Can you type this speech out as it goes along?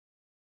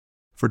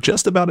for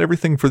just about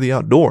everything for the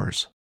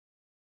outdoors.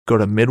 Go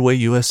to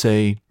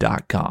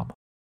midwayusa.com.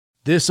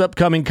 This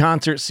upcoming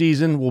concert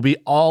season will be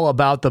all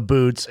about the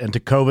boots, and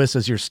Tecovas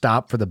is your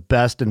stop for the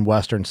best in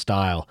Western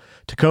style.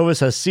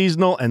 Tecovas has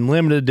seasonal and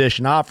limited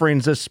edition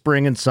offerings this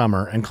spring and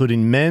summer,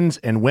 including men's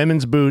and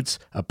women's boots,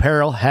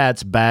 apparel,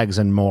 hats, bags,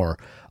 and more.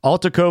 All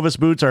Tecovas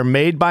boots are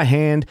made by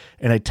hand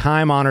in a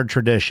time-honored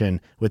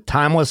tradition with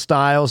timeless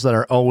styles that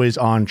are always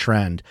on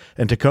trend.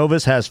 And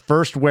Tecovas has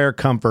first wear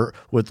comfort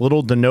with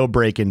little to no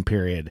break-in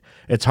period.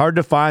 It's hard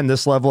to find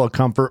this level of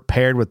comfort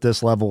paired with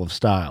this level of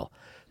style.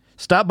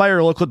 Stop by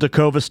your local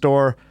Tecovas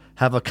store,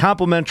 have a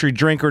complimentary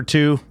drink or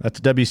two,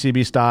 that's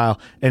WCB style,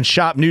 and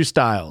shop new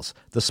styles.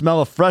 The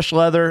smell of fresh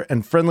leather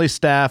and friendly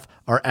staff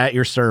are at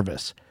your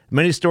service.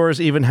 Many stores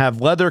even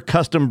have leather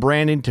custom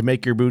branding to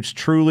make your boots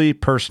truly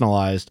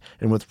personalized.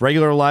 And with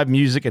regular live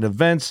music and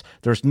events,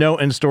 there's no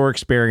in-store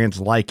experience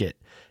like it.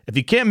 If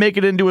you can't make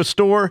it into a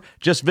store,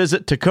 just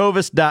visit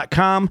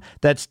tecovas.com.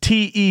 That's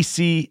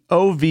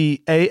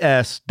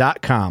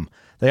TECOVAS.com.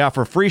 They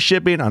offer free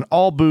shipping on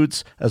all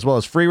boots, as well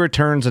as free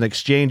returns and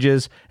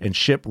exchanges, and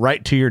ship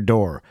right to your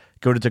door.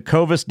 Go to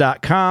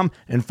tecovas.com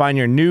and find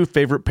your new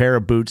favorite pair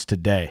of boots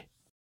today.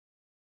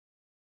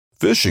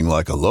 Fishing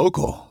like a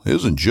local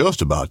isn't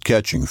just about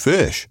catching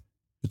fish.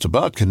 It's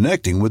about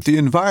connecting with the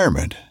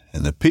environment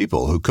and the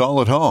people who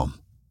call it home.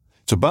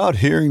 It's about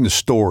hearing the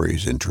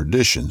stories and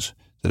traditions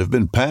that have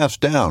been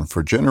passed down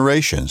for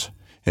generations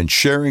and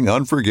sharing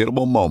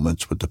unforgettable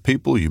moments with the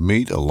people you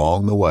meet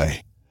along the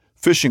way.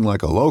 Fishing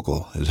like a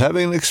local is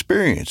having an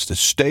experience that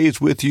stays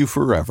with you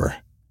forever.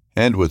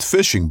 And with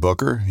Fishing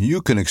Booker,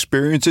 you can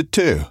experience it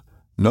too,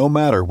 no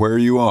matter where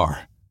you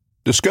are.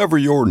 Discover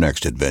your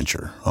next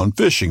adventure on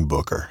Fishing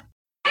Booker.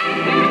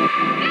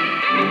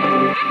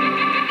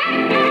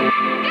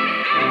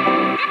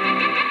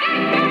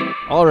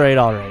 All right.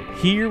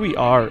 Here we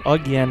are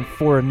again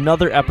for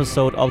another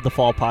episode of the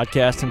Fall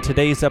Podcast, and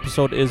today's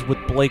episode is with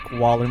Blake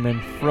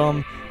Wallerman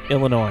from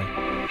Illinois.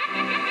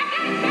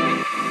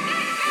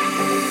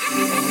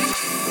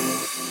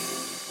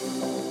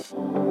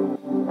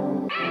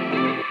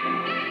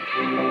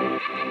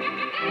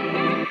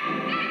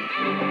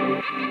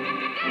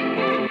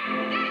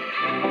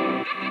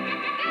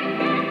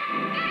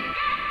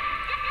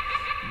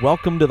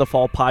 Welcome to the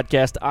Fall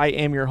Podcast. I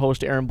am your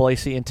host, Aaron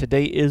Blasey, and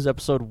today is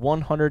episode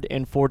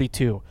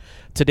 142.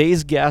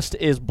 Today's guest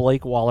is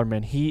Blake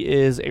Wallerman. He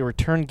is a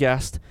return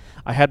guest.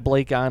 I had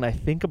Blake on, I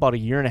think, about a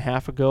year and a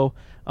half ago.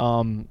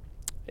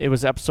 It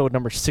was episode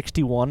number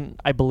 61,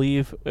 I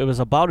believe. It was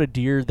about a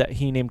deer that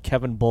he named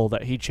Kevin Bull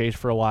that he chased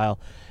for a while,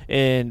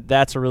 and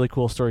that's a really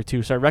cool story,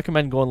 too. So I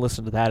recommend going and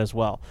listen to that as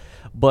well.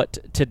 But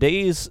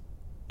today's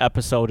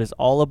episode is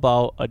all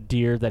about a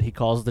deer that he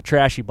calls the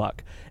trashy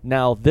buck.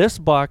 Now, this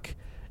buck,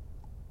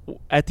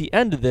 at the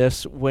end of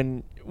this,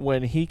 when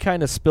he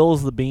kind of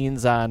spills the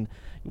beans on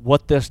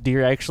what this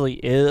deer actually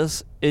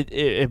is,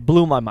 it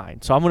blew my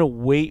mind. So I'm going to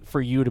wait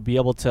for you to be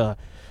able to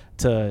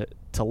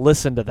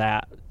listen to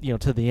that,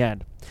 to the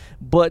end.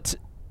 But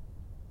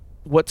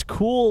what's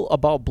cool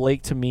about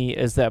Blake to me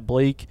is that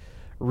Blake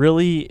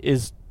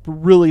is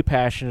really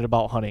passionate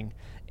about hunting,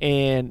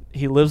 and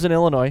he lives in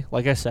Illinois,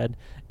 like I said,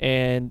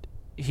 and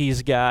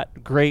he's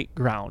got great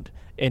ground,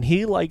 and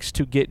he likes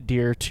to get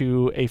deer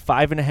to a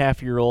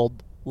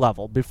 5.5-year-old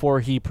level before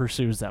he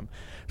pursues them.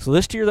 So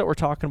this deer that we're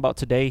talking about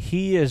today,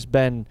 he has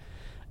been,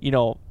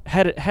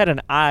 had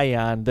an eye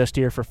on this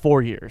deer for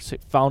 4 years. He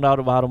found out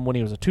about him when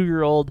he was a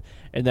 2-year-old,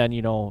 and then,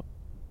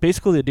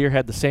 basically the deer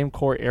had the same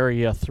core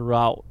area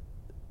throughout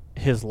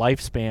his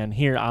lifespan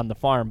here on the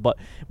farm. But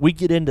we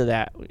get into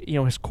that,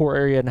 his core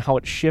area and how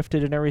it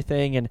shifted and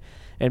everything,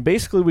 and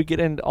basically we get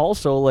into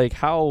also like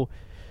how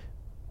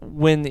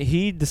when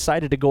he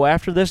decided to go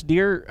after this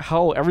deer,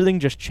 how everything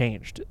just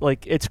changed.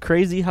 Like, it's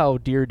crazy how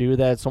deer do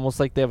that. It's almost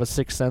like they have a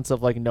sixth sense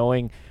of like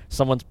knowing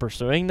someone's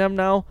pursuing them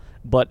now,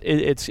 but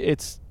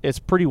it's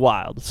pretty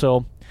wild.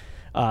 So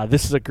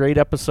this is a great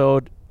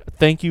episode.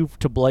 Thank you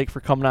to Blake for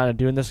coming on and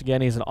doing this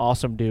again. He's an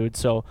awesome dude.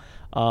 So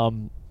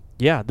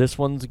this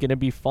one's going to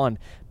be fun.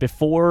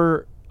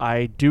 Before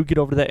I do get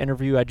over to that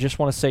interview, I just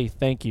want to say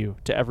thank you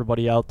to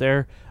everybody out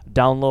there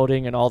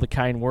downloading and all the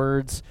kind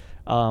words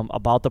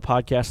about the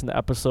podcast and the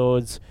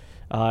episodes.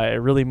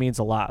 It really means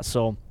a lot.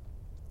 So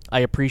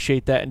I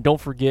appreciate that. And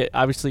don't forget,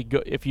 obviously,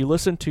 if you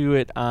listen to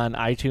it on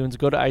iTunes,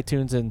 go to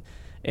iTunes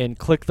and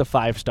click the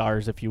 5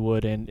 stars if you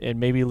would, and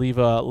maybe leave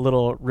a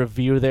little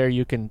review there.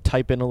 You can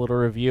type in a little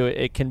review.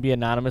 It can be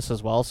anonymous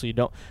as well, so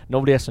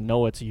nobody has to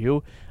know it's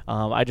you.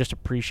 I just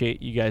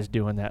appreciate you guys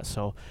doing that.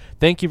 So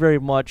thank you very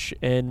much.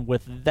 And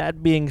with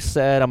that being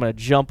said, I'm going to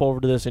jump over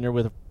to this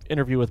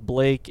interview with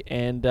Blake,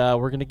 and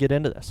we're going to get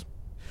into this.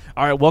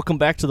 All right, welcome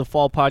back to the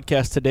Fall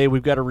Podcast. Today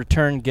we've got a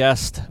return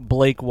guest,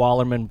 Blake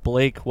Wallerman.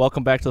 Blake,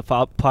 welcome back to the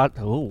Fall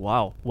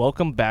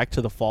Welcome back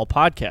to the Fall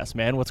Podcast,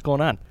 man. What's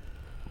going on?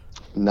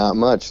 Not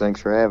much.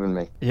 Thanks for having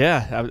me.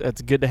 Yeah,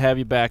 it's good to have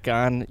you back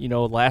on.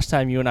 Last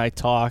time you and I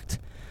talked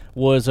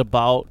was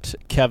about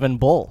Kevin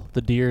Bull,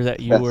 the deer that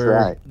you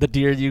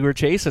were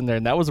chasing there,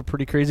 and that was a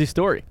pretty crazy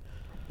story.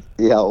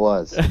 Yeah, it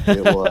was.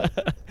 It was.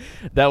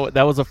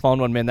 That was a fun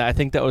one, man. I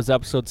think that was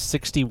episode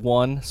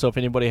 61. So if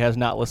anybody has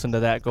not listened to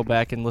that, go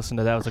back and listen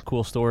to that. It was a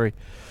cool story.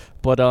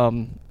 But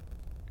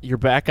you're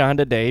back on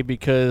today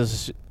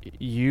because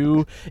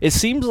it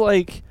seems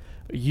like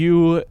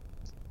you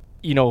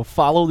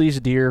follow these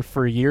deer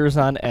for years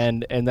on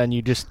end, and then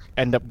you just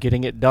end up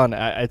getting it done.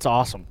 It's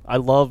awesome. I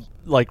love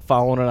like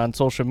following it on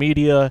social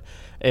media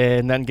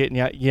and then getting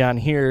you on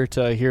here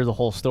to hear the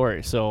whole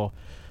story. So,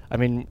 I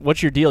mean,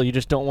 what's your deal? You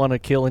just don't want to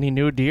kill any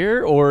new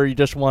deer, or you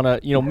just want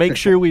to, make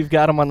sure we've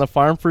got them on the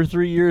farm for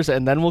 3 years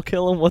and then we'll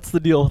kill them? What's the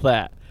deal with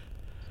that?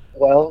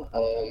 Well,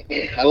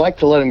 I like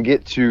to let them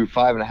get to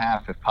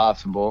 5.5 if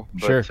possible.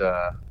 But,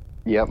 Sure.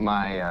 Yep,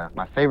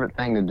 my favorite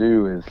thing to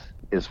do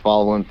is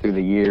follow them through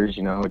the years.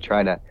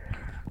 Try to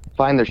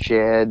find their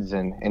sheds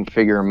and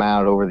figure them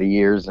out over the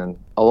years. And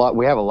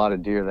we have a lot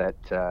of deer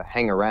that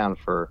hang around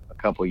for a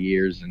couple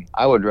years, and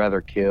I would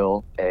rather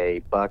kill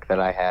a buck that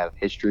I have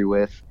history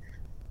with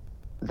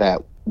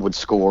that would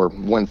score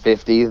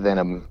 150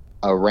 than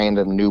a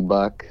random new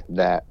buck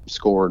that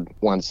scored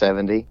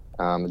 170.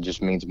 It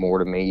just means more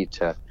to me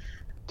to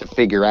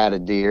figure out a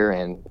deer,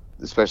 and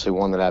especially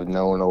one that I've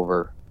known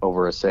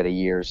over a set of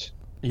years.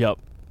 Yep,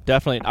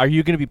 definitely. Are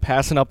you going to be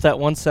passing up that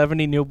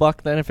 170 new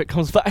buck then if it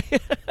comes by?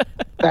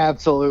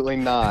 Absolutely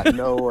not.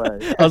 No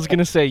way. I was going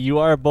to say, you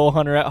are a bow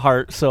hunter at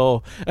heart,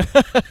 so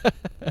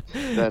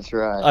That's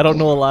right. I don't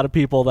know a lot of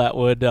people that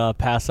would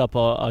pass up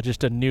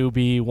just a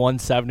newbie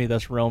 170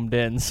 that's roamed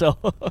in. So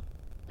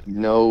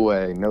No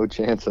way. No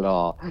chance at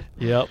all.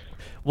 Yep.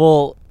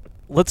 Well,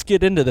 let's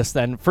get into this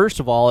then. First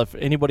of all, if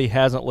anybody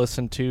hasn't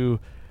listened to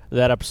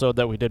that episode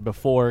that we did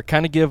before,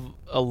 kind of give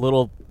a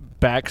little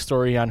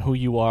backstory on who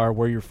you are,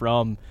 where you're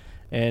from,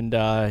 and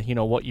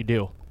what you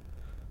do.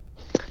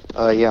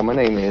 Yeah, my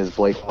name is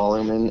Blake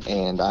Hollerman,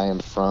 and I am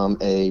from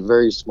a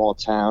very small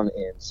town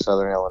in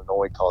southern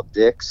Illinois called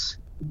Dix.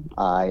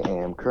 I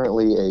am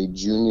currently a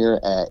junior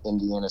at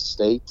Indiana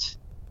State.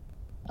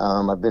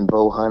 I've been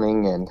bow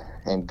hunting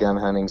and gun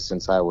hunting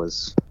since I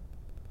was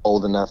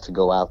old enough to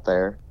go out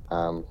there.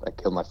 I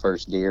killed my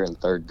first deer in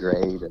 3rd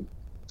grade, and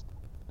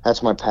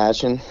that's my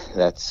passion.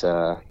 That's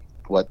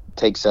what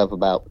takes up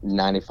about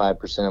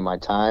 95% of my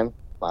time.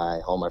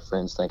 All my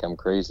friends think I'm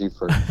crazy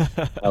for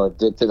how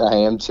addicted I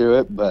am to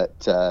it, but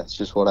it's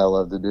just what I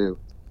love to do.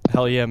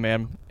 Hell yeah,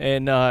 man.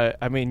 And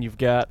I mean, you've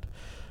got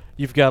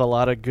a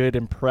lot of good,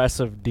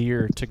 impressive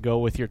deer to go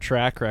with your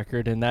track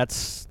record, and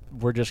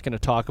we're just going to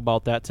talk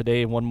about that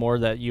today, and one more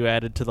that you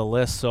added to the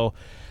list. So,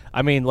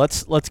 I mean,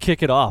 let's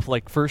kick it off.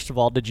 Like, first of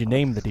all, did you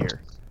name the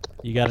deer?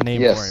 You got a name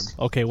Yes. for him.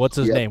 Okay, what's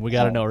his name? We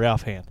got to know right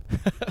offhand.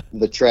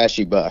 The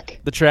trashy buck.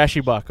 The trashy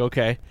buck,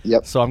 okay.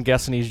 Yep. So I'm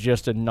guessing he's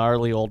just a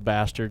gnarly old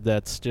bastard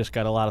that's just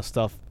got a lot of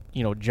stuff,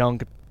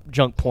 junk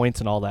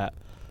points and all that.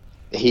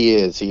 He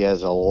is. He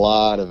has a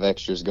lot of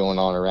extras going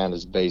on around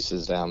his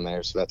bases down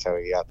there, so that's how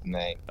he got the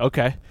name.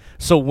 Okay.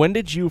 So when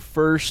did you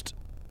first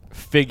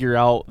figure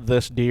out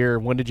this deer?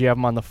 When did you have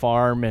him on the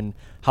farm, and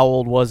how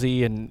old was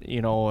he, and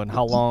and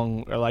how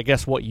long, or I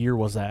guess what year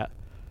was that?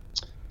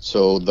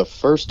 So the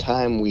first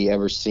time we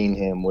ever seen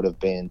him would have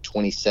been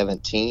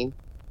 2017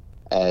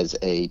 as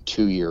a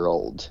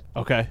 2-year-old.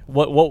 Okay.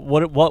 What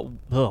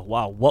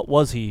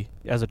was he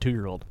as a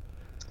 2-year-old?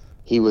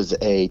 He was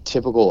a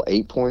typical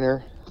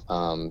 8-pointer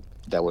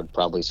that would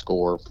probably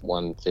score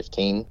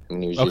 115. I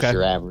mean, he was just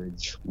your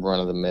average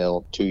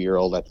run-of-the-mill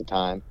 2-year-old at the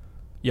time.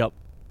 Yep.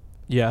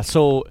 Yeah,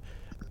 so,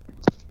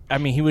 I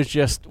mean, he was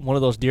just one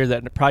of those deer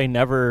that probably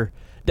never...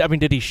 I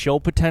mean, did he show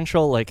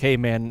potential? Like, hey,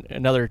 man,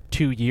 another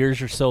 2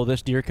 years or so,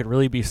 this deer could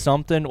really be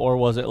something? Or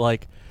was it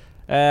like,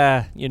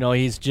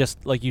 he's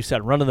just, like you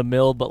said,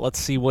 run-of-the-mill, but let's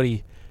see what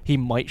he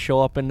might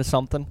show up into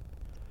something?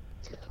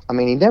 I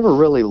mean, he never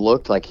really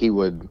looked like he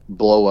would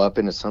blow up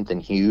into something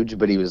huge,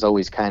 but he was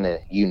always kind of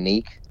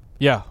unique.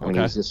 Yeah, okay.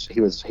 I mean, he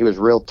was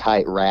real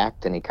tight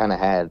racked, and he kind of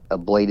had a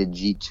bladed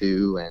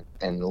G2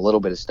 and a little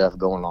bit of stuff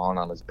going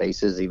on his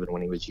bases even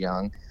when he was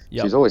young.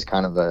 Yep. So he's always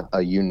kind of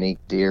a unique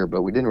deer,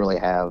 but we didn't really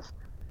have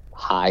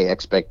high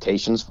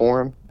expectations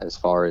for him as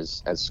far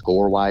as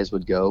score wise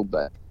would go.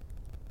 But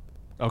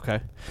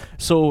okay,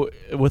 so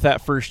with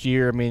that first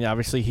year, I mean,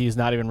 obviously he's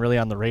not even really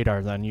on the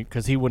radar then,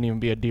 because he wouldn't even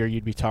be a deer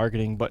you'd be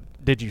targeting. But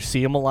did you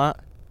see him a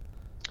lot?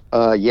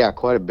 Yeah,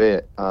 quite a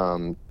bit.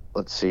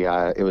 Let's see,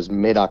 it was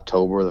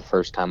mid-October the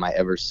first time I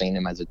ever seen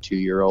him as a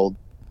 2-year-old,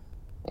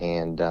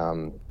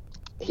 and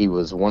he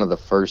was one of the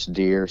first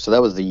deer. So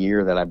that was the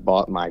year that I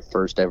bought my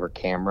first ever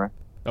camera.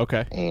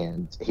 Okay.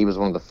 And he was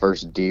one of the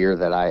first deer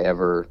that I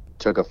ever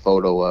took a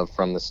photo of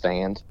from the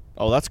stand.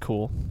 Oh, that's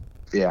cool.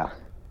 Yeah.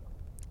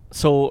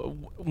 So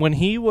when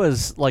he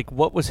was, like,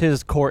 what was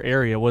his core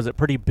area? Was it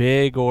pretty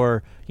big,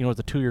 or, as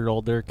a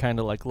 2-year-old, they're kind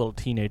of like little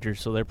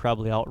teenagers, so they're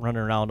probably out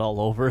running around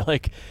all over.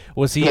 Like,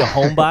 was he a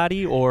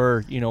homebody,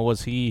 or,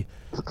 was he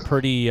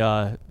pretty,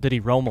 did he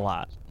roam a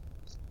lot?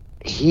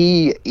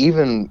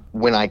 Even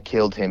when I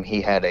killed him,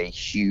 he had a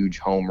huge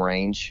home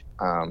range.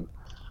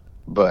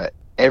 But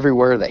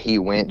everywhere that he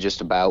went,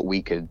 just about,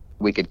 we could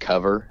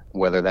cover,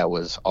 whether that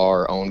was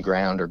our own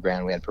ground or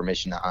ground we had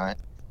permission to hunt.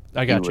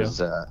 I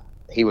gotcha.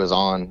 He was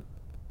on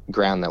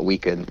ground that we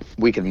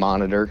could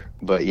monitor,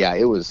 but yeah,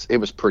 it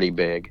was pretty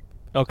big.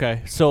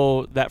 Okay,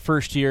 so that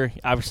first year,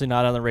 obviously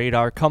not on the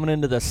radar. Coming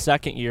into the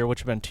second year,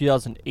 which would have been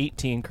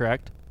 2018,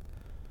 correct?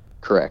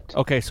 Correct.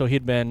 Okay, so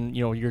he'd been,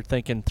 you're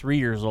thinking 3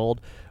 years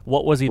old.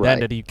 What was he then? Right.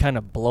 Did he kind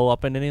of blow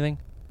up into anything?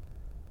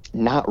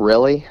 Not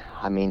really.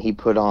 I mean, he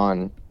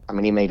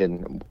made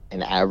an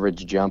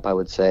average jump, I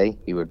would say.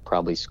 He would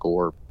probably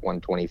score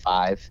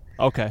 125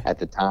 Okay. at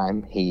the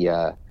time. He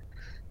had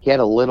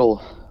a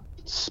little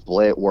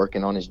split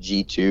working on his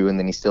G2, and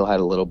then he still had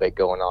a little bit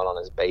going on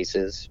his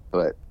bases.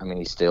 But, I mean,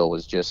 he still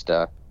was just,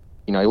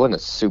 he wasn't a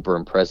super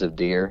impressive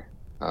deer.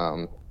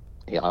 I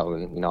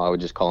would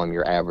just call him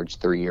your average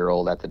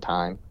 3-year-old at the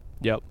time.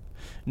 Yep.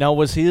 Now,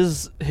 was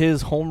his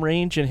home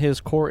range and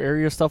his core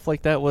area stuff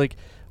like that, like,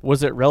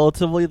 was it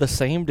relatively the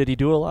same? Did he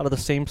do a lot of the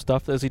same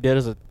stuff as he did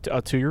as a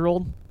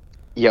 2-year-old?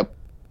 Yep,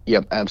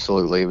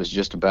 absolutely. It was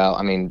just about,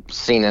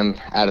 seen him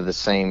out of the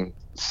same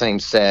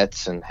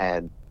sets and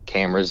had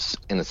cameras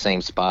in the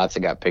same spots. I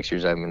got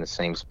pictures of him in the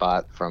same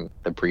spot from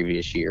the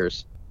previous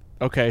years.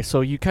 Okay,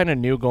 so you kind of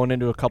knew going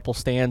into a couple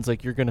stands,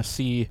 like, you're going to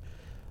see,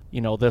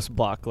 this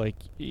buck. Like,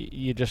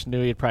 you just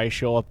knew he'd probably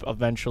show up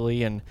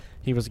eventually and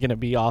he was going to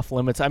be off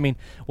limits. I mean,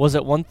 was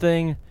it one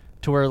thing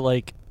to where,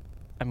 like,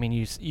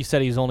 you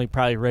said he's only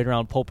probably right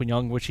around Pope and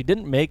Young, which he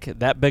didn't make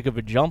that big of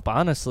a jump,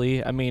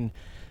 honestly. I mean,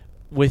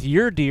 with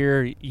your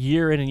deer,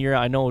 year in and year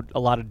out, I know a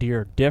lot of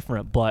deer are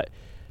different, but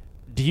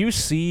do you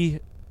see,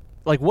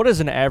 like, what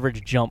is an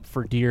average jump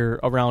for deer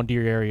around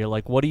deer area?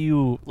 Like, what do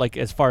you, like,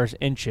 as far as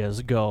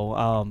inches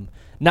go?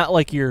 Not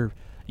like your,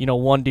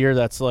 one deer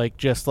that's, like,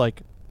 just,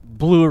 like,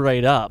 blew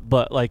right up,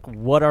 but, like,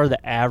 what are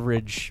the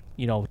average,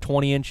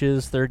 20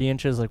 inches, 30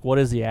 inches? Like, what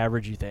is the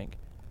average, you think?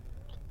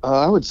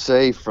 I would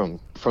say from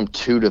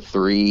 2 to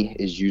 3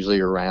 is usually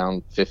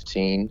around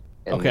 15,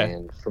 and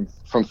then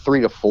from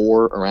 3 to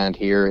 4 around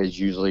here is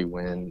usually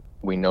when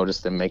we notice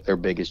them make their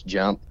biggest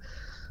jump,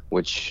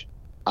 which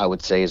I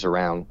would say is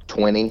around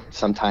 20,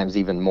 sometimes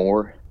even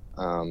more.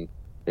 And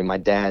my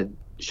dad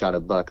shot a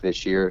buck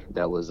this year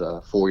that was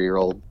a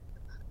 4-year-old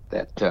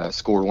that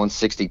scored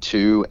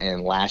 162,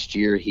 and last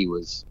year he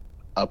was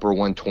upper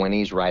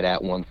 120s, right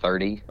at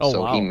 130. Oh,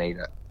 so wow.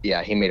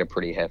 he made a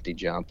pretty hefty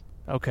jump.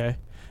 Okay.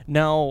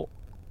 Now,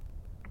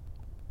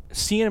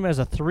 seeing him as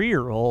a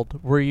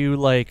 3-year-old, were you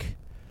like,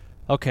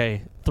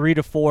 okay, 3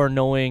 to 4,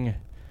 knowing,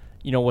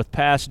 with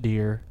past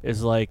deer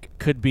is like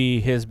could be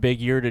his big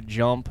year to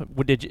jump?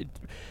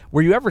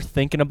 Were you ever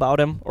thinking about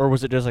him, or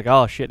was it just like,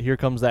 oh shit, here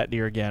comes that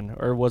deer again,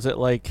 or was it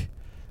like,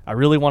 I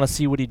really want to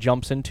see what he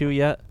jumps into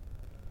yet?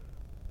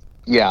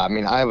 Yeah,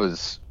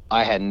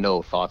 I had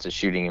no thoughts of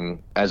shooting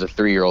him as a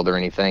 3-year-old or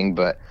anything,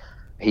 but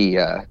he,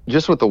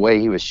 just with the way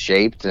he was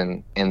shaped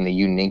and the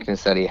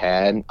uniqueness that he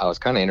had, I was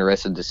kind of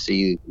interested to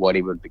see what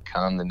he would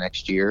become the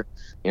next year,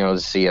 to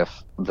see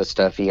if the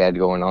stuff he had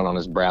going on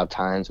his brow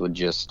tines would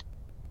just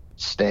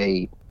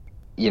stay,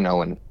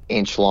 an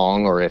inch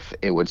long, or if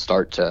it would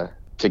start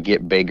to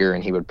get bigger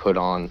and he would put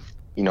on,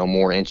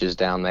 more inches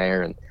down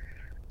there, and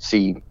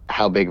see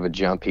how big of a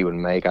jump he would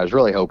make. I was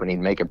really hoping he'd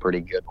make a pretty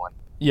good one.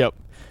 Yep.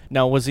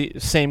 Now, was he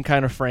same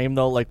kind of frame,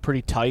 though, like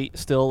pretty tight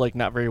still, like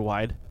not very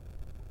wide?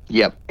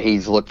 Yep,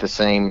 he's looked the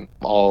same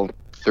all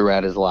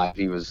throughout his life.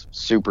 He was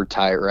super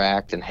tight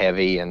racked and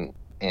heavy and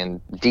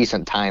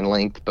decent tine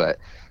length, but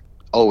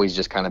always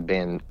just kind of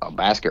been a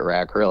basket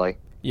rack, really.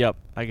 Yep,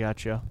 I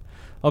gotcha.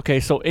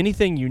 Okay, so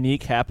anything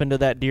unique happened to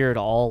that deer at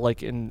all,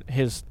 like in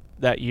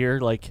that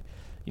year? Like,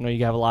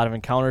 you have a lot of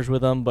encounters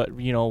with him, but,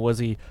 was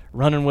he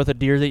running with a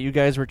deer that you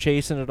guys were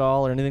chasing at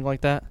all or anything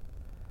like that?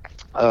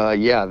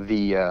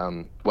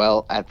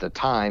 Well, at the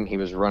time he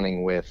was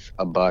running with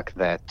a buck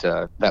that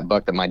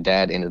buck that my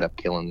dad ended up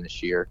killing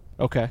this year.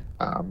 Okay.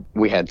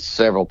 We had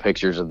several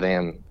pictures of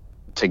them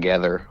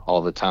together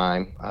all the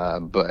time.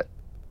 But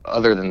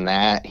other than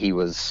that, he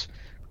was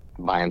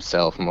by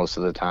himself most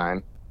of the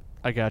time.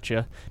 I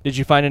gotcha. Did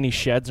you find any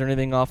sheds or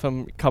anything off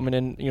him coming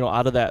in,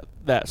 out of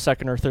that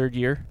second or third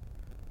year?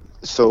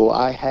 So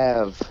I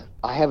have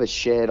a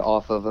shed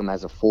off of him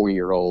as a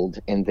 4-year-old,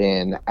 and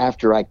then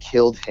after I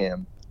killed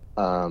him,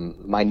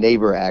 my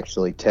neighbor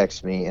actually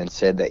texted me and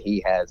said that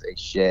he has a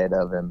shed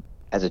of him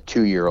as a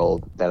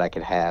 2-year-old that I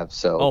could have.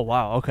 So. Oh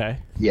wow. Okay.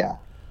 Yeah.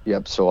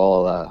 Yep. So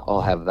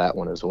I'll have that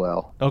one as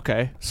well.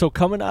 Okay. So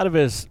coming out of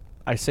his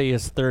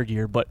 3rd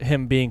year, but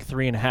him being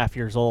 3.5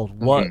 years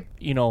old, what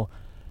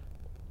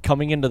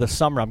coming into the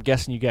summer, I'm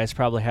guessing you guys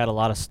probably had a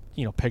lot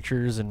of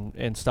pictures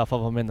and stuff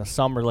of him in the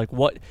summer. Like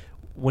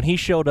when he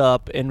showed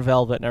up in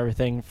velvet and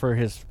everything for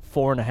his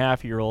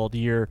 4.5-year-old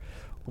year.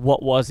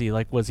 What was he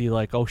like? Was he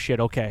like, oh shit,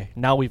 okay,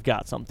 now we've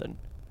got something?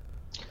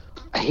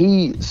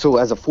 So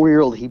as a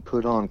 4-year-old, he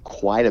put on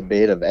quite a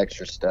bit of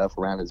extra stuff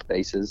around his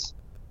bases,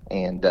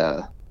 and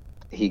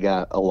he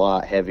got a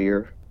lot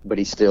heavier, but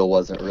he still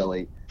wasn't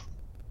really,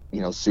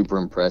 super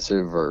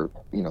impressive or,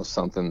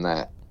 something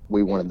that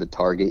we wanted to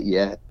target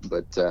yet.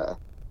 But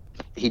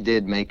he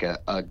did make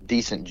a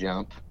decent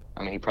jump.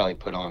 He probably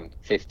put on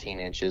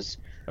 15 inches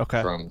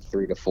from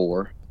 3 to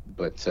 4,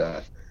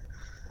 but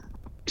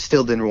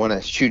still didn't want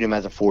to shoot him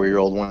as a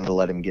 4-year-old, wanted to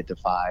let him get to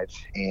 5.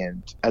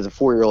 And as a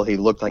 4-year-old, he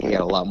looked like he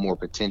had a lot more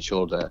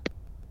potential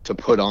to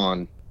put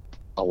on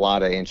a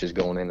lot of inches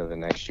going into the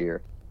next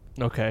year.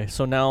 Okay,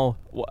 so now,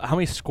 how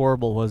many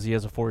scoreable was he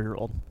as a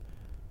 4-year-old?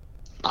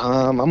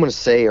 I'm going to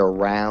say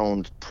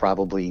around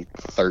probably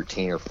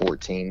 13 or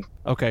 14.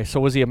 Okay, so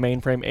was he a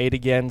mainframe 8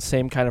 again,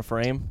 same kind of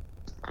frame?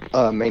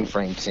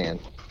 Mainframe 10.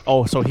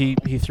 Oh, so he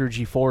threw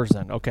G4s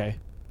then. Okay.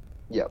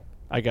 Yep.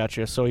 I got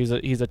you. So he's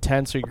a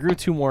 10, so he grew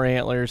 2 more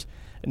antlers.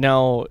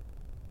 Now,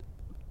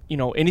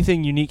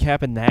 anything unique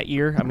happened that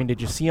year? I mean,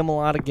 did you see him a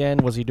lot again?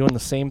 Was he doing the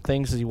same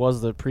things as he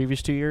was the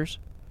previous 2 years?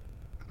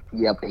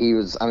 Yep, he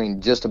was,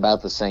 just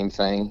about the same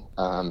thing.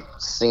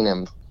 Seen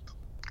him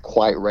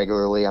quite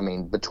regularly. I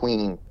mean,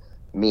 between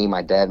me,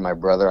 my dad, and my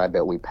brother, I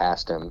bet we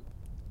passed him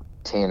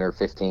 10 or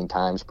 15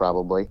 times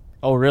probably.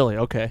 Oh, really?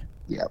 Okay.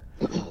 Yep.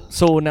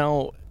 So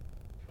now,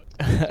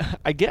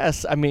 I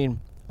guess, a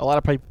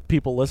lot of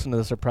people listening to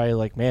this are probably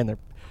like, man, they're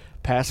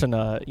passing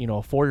a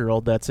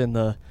 4-year-old that's in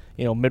the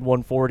mid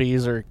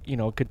 140s or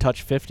could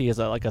touch 50 as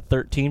like a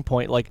 13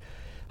 point. Like,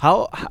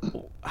 how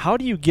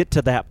do you get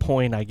to that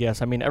point? I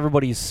guess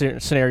everybody's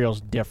scenario is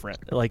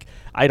different. Like,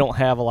 I don't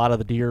have a lot of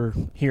the deer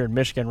here in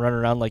Michigan running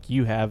around like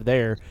you have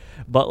there,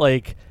 but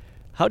like,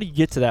 how do you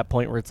get to that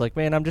point where it's like,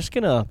 man, we're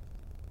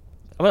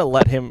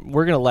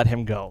gonna let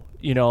him go,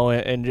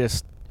 and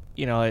just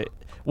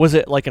was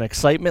it like an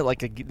excitement, like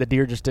the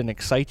deer just didn't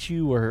excite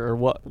you, or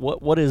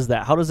what is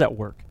that? How does that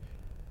work?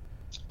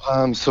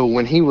 So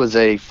when he was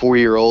a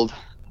 4-year-old,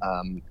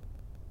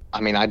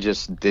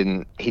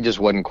 he just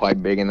wasn't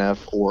quite big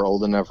enough or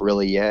old enough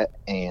really yet.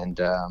 And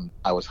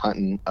I was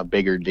hunting a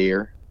bigger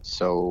deer.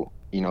 So,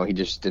 he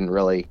just didn't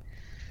really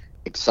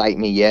excite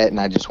me yet. And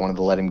I just wanted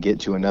to let him get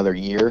to another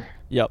year.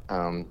 Yep.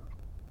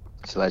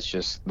 So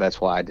that's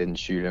why I didn't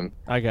shoot him.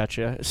 I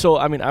gotcha. So,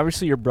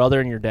 obviously your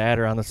brother and your dad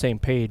are on the same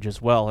page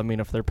as well.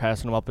 If they're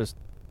passing them up as,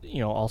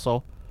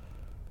 also.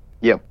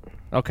 Yep.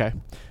 Okay.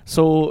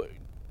 So,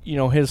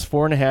 his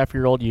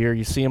 4.5-year-old year,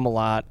 you see him a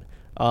lot.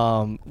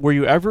 Were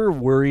you ever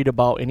worried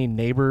about any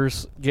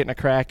neighbors getting a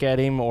crack at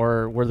him,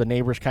 or were the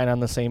neighbors kind of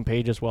on the same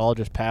page as well,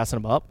 just passing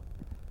him up?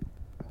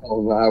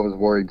 Oh, I was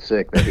worried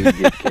sick that he'd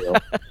get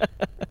killed.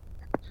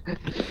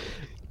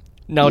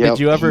 Now, Yep,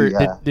 did you ever,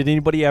 yeah. did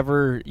anybody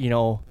ever,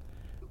 your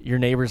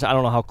neighbors, I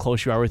don't know how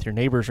close you are with your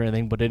neighbors or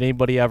anything, but did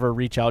anybody ever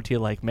reach out to you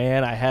like,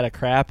 man, I had a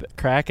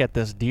crack at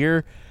this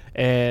deer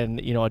and,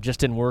 it just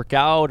didn't work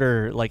out,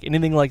 or like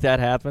anything like that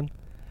happen?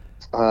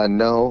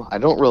 No, I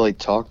don't really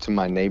talk to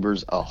my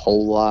neighbors a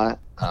whole lot.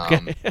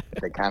 Okay.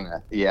 They kind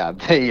of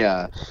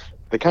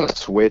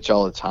switch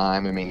all the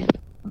time.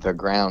 The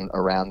ground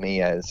around me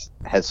has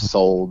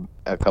sold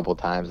a couple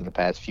times in the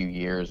past few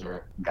years,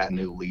 or got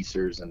new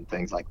leasers and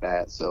things like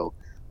that. So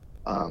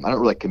I don't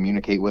really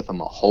communicate with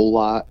them a whole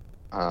lot.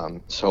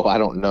 So I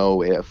don't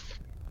know if,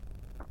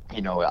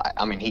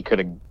 he could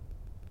have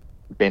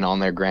been on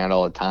their ground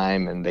all the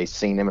time and they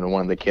seen him and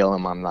wanted to kill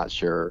him. I'm not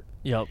sure.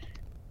 Yep.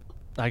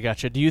 I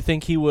gotcha. Do you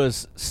think he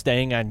was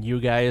staying on you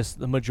guys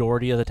the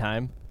majority of the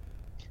time?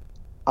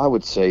 I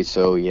would say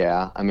so,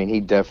 yeah. He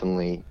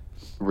definitely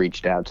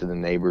reached out to the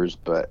neighbors,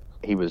 but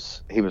he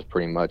was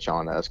pretty much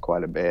on us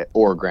quite a bit,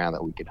 or ground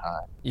that we could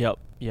hunt. Yep.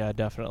 Yeah,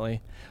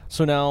 definitely.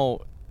 So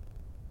now,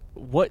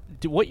 what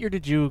year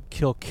did you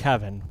kill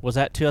Kevin? Was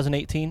that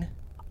 2018?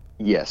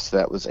 Yes,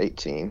 that was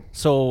 18.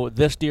 So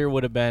this deer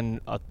would have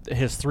been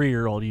his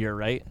 3-year-old year,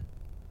 right?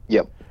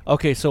 Yep.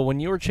 Okay, so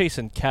when you were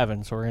chasing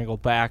Kevin, so we're going to go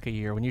back a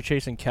year. When you're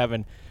chasing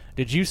Kevin,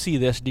 did you see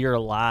this deer a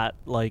lot?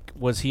 Like,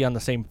 was he on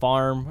the same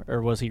farm,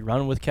 or was he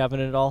running with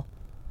Kevin at all?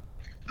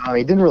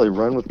 He didn't really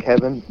run with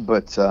Kevin,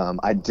 but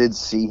I did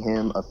see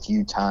him a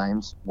few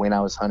times when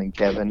I was hunting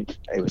Kevin.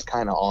 It was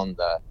kind of on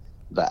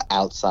the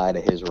outside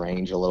of his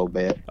range a little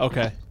bit.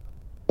 Okay.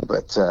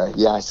 But,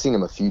 I seen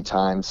him a few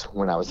times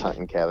when I was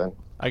hunting Kevin.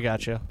 I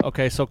gotcha.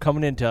 Okay, so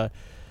coming into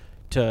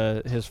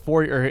his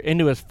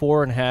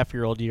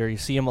 4.5-year-old year, you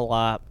see him a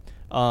lot.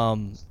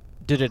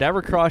 Did it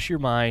ever cross your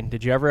mind?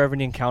 Did you ever have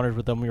any encounters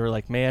with him where you were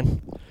like,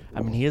 man,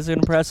 he is an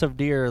impressive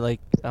deer.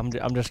 Like, I'm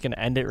just gonna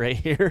end it right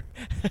here.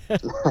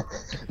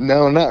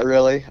 No, not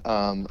really.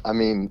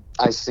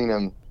 I seen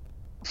him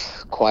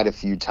quite a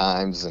few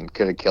times and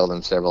could have killed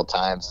him several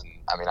times. And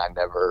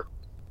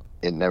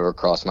it never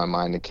crossed my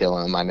mind to kill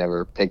him. I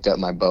never picked up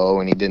my bow,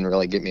 and he didn't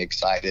really get me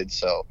excited.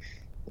 So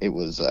it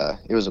was a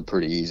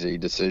pretty easy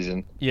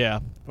decision. Yeah,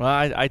 well,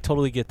 I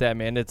totally get that,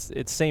 man.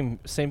 It's same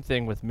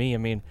thing with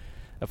me.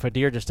 If a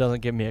deer just doesn't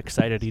get me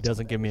excited, he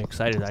doesn't get me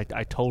excited.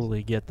 I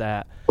totally get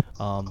that.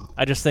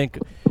 I just think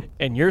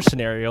in your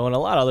scenario and a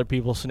lot of other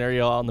people's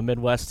scenario out in the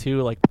Midwest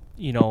too, like,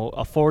 a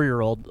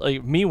 4-year-old,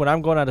 like me, when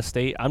I'm going out of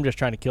state, I'm just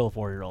trying to kill a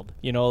 4-year-old.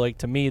 Like,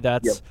 to me,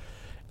 that's, Yep.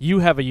 You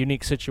have a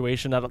unique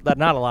situation that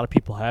not a lot of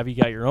people have. You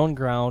got your own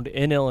ground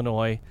in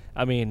Illinois.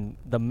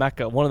 The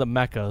Mecca, one of the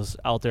Meccas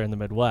out there in the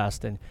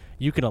Midwest, and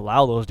you can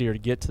allow those deer to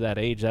get to that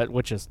age,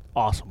 which is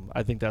awesome.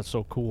 I think that's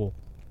so cool.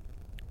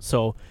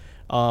 So,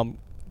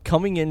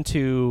 coming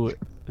into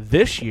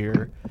this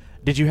year,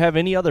 Did you have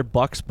any other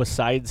bucks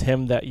besides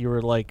him that you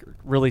were like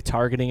really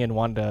targeting and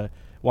wanted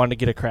to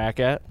get a crack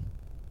at?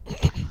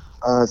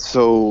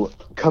 So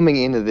coming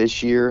into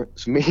this year,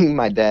 so me,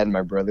 my dad, and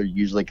my brother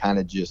usually kind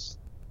of just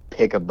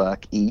pick a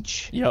buck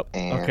each. Yep.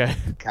 And Okay.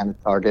 kind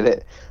of target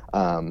it.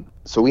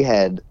 So we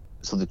had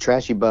the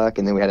trashy buck,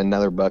 and then we had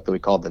another buck that we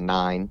called the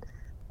 9.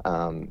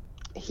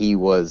 He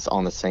was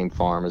on the same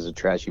farm as a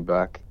trashy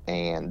buck,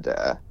 and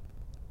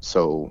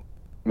so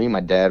me and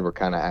my dad were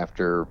kind of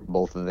after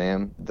both of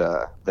them.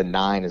 The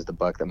 9 is the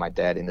buck that my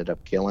dad ended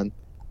up killing.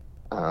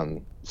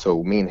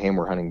 So me and him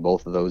were hunting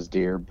both of those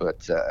deer,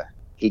 but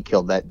he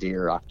killed that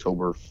deer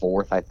October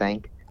 4th, I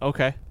think.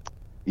 Okay.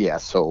 Yeah,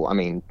 so I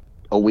mean,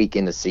 a week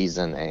into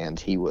season, and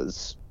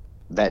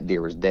that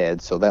deer was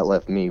dead. So that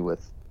left me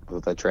with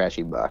a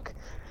trashy buck.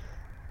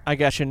 I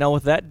got you. Now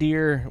with that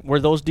deer, were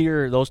those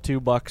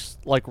 2 bucks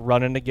like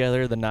running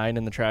together, the 9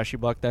 and the trashy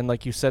buck? Then,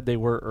 like you said, they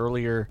were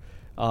earlier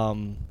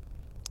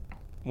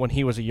when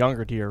he was a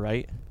younger deer,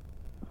 right?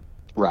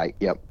 Right.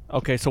 Yep.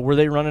 Okay, so were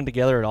they running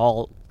together at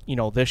all,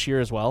 this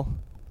year as well?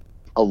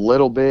 A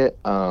little bit,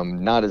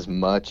 not as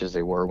much as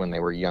they were when they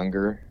were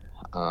younger.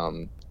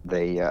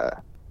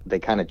 They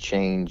kind of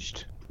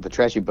changed. The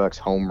trashy buck's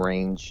home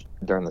range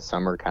during the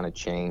summer kind of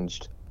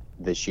changed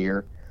this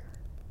year.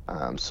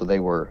 So they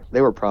were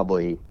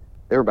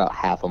about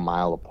half a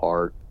mile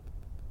apart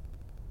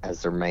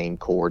as their main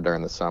core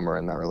during the summer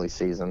and the early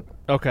season.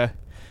 Okay.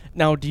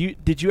 Now,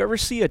 did you ever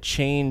see a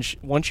change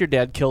once your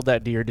dad killed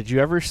that deer? Did you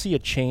ever see a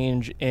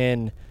change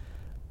in,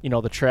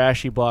 the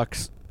trashy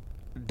buck's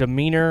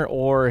demeanor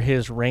or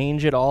his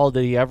range at all?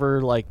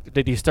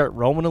 Did he start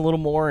roaming a little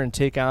more and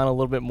take on a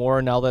little bit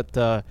more now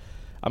that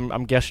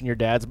I'm guessing your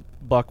dad's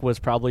buck was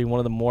probably one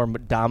of the more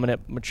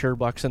dominant mature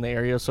bucks in the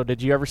area. So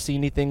did you ever see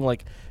anything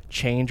like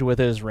change with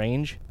his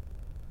range?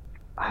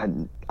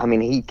 I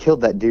mean, he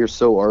killed that deer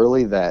so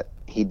early that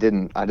I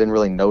didn't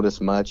really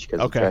notice much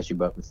because the trashy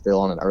buck was still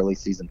on an early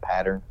season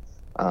pattern.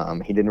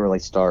 He didn't really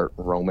start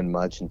roaming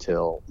much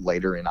until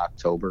later in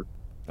October.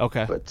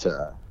 Okay. But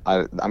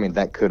I mean,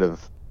 that could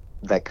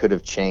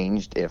have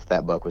changed if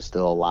that buck was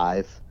still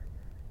alive.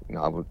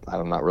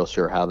 I'm not real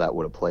sure how that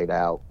would have played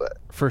out, but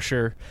for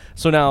sure.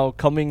 So now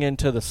coming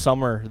into the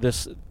summer,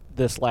 this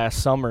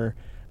last summer,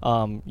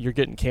 you're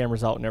getting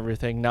cameras out and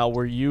everything. Now,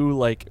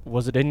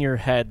 was it in your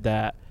head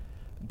that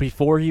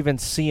before even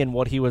seeing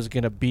what he was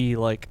going to be,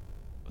 like,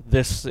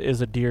 this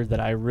is a deer that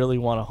I really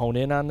want to hone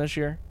in on this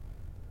year?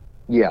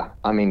 Yeah.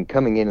 I mean,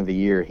 coming into the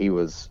year, he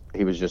was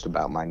just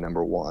about my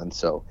number 1.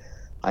 So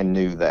I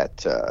knew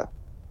that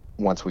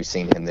once we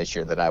seen him this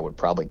year that I would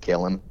probably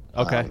kill him.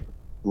 Okay.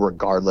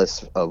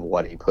 Regardless of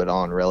what he put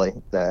on, really,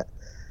 that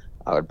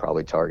I would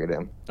probably target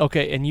him.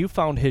 Okay, and you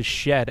found his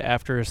shed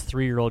after his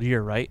 3-year-old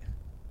year, right?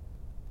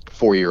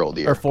 4-year-old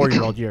year. Or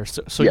 4-year-old year.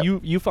 So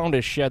Yep. you found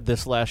his shed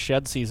this last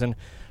shed season.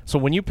 So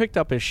when you picked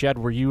up his shed,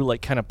 were you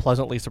like kind of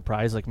pleasantly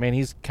surprised? Like, man,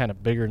 he's kind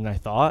of bigger than I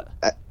thought.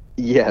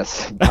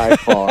 Yes, by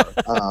far.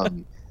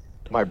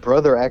 My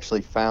brother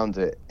actually found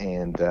it,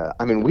 and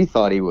I mean, we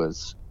thought he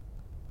was.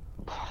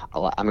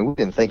 I mean, we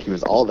didn't think he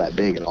was all that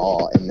big at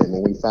all. And then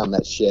when we found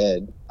that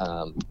shed,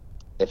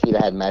 if he'd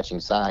had matching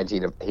sides,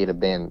 he'd have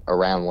been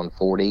around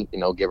 140,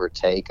 give or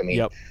take. I mean,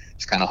 Yep.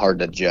 It's kind of hard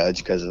to judge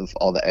because of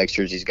all the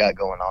extras he's got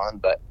going on.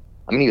 But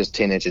I mean, he was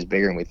 10 inches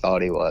bigger than we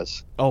thought he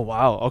was. Oh,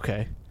 wow.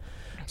 Okay.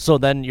 So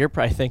then you're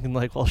probably thinking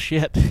like, well,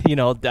 shit,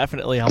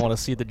 definitely I want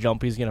to see the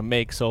jump he's going to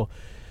make. So,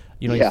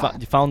 you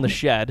found the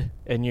shed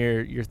and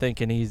you're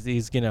thinking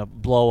he's going to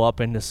blow up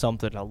into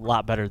something a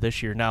lot better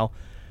this year. Now,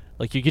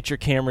 like, you get your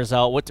cameras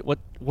out.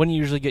 When are you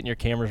usually getting your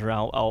cameras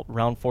out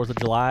around 4th of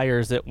July, or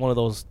is it one of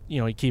those,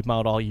 you keep them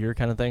out all year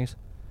kind of things?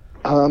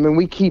 And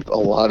we keep a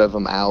lot of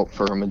them out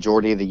for a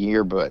majority of the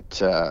year,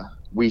 but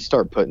we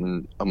start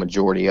putting a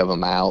majority of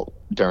them out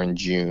during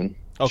June,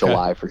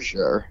 July for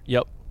sure.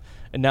 Yep.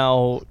 And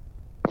now,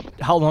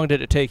 how long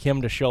did it take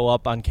him to show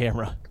up on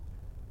camera?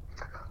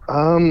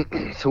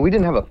 So we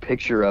didn't have a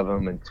picture of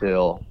him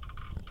until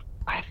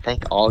I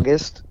think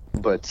August,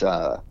 but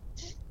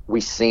we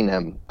seen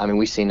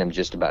him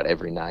just about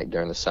every night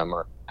during the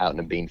summer out in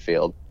a bean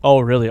field.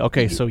 Oh, really?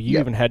 Okay, so you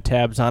even had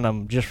tabs on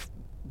him just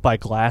by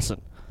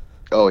glassing.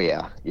 Oh,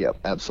 yeah. Yep,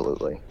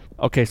 absolutely.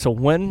 Okay, so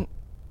when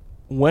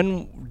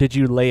did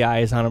you lay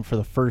eyes on him for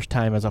the first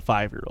time as a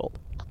 5-year-old?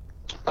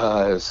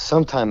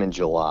 Sometime in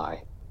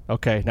July.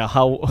 Okay, now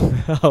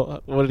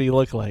what did he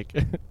look like?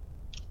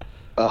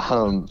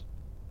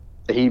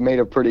 He made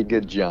a pretty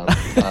good jump.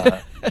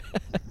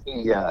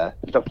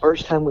 The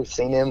first time we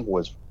seen him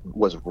was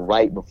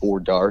right before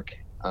dark,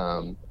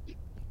 and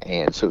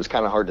so it was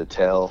kind of hard to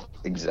tell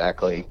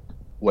exactly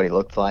what he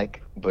looked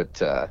like,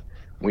 but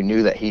we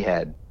knew that he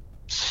had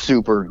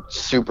super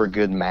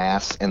good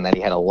mass and that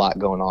he had a lot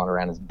going on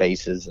around his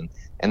bases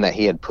and that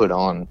he had put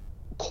on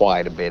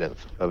quite a bit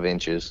of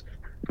inches.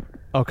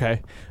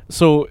 Okay,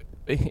 so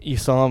you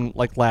saw him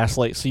like last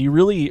late, so you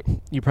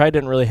probably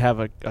didn't really have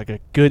a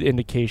good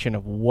indication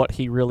of what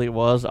he really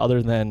was,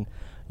 other than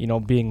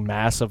being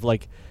massive.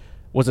 Like,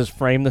 was his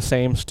frame the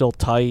same, still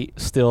tight,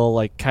 still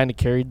like kind of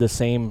carried the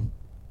same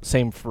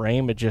same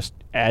frame, it just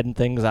adding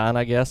things on,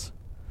 I guess?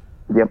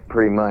 Yep,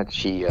 pretty much.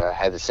 He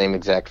had the same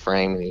exact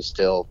frame, and he was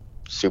still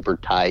super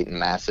tight and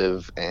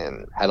massive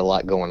and had a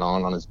lot going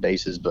on his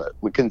bases, but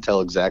we couldn't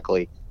tell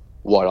exactly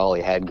what all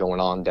he had going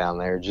on down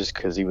there just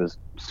because he was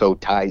so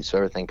tight, so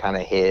everything kind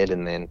of hid.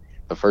 And then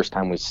the first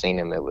time we seen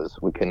him,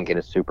 we couldn't get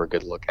a super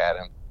good look at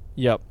him.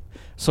 Yep.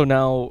 So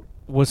now,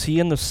 was he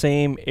in the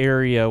same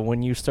area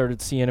when you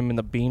started seeing him in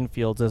the bean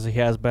fields as he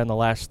has been the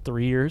last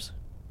 3 years?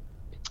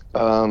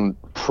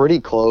 Pretty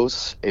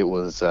close. It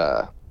was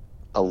a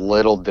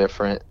little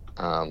different.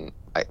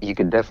 You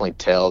could definitely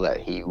tell that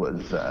he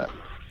was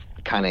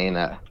kind of in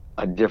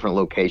a different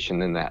location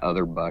than that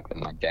other buck that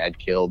my dad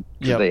killed.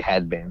 Yep. They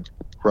had been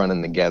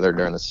running together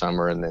during the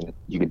summer, and then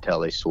you could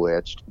tell they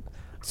switched.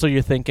 So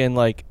you're thinking,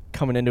 like,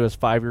 coming into his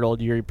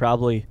 5-year-old year, he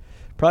probably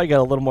got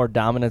a little more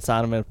dominance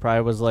on him and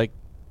probably was like,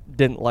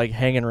 didn't like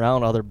hanging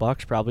around other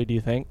bucks probably, do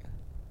you think?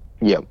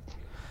 Yep.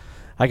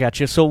 I got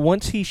you. So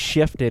once he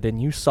shifted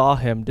and you saw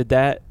him, did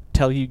that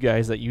tell you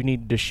guys that you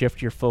needed to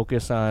shift your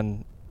focus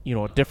on,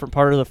 a different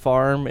part of the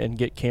farm and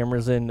get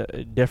cameras in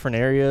different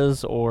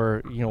areas,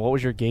 or, what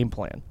was your game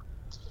plan?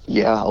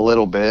 Yeah, a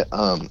little bit.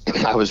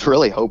 I was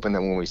really hoping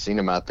that when we seen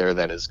him out there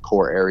that his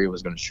core area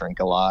was going to shrink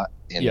a lot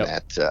and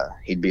that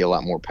he'd be a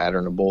lot more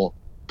patternable,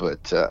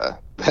 but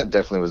that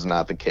definitely was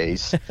not the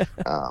case.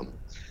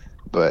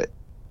 But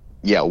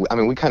yeah,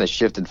 we kind of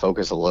shifted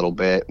focus a little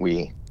bit.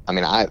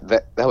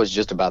 That was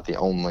just about the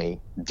only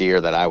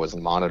deer that I was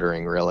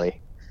monitoring, really.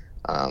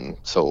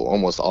 So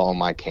almost all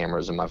my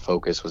cameras and my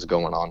focus was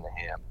going on to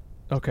him.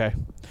 Okay.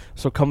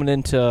 So coming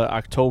into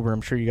October,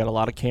 I'm sure you got a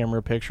lot of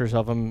camera pictures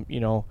of him,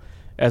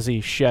 as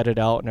he shedded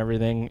out and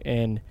everything.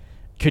 And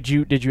did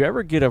you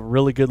ever get a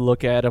really good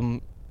look at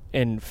him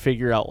and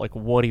figure out like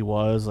what he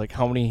was, like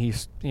how many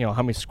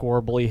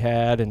scoreable he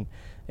had,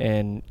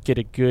 and get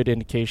a good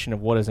indication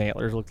of what his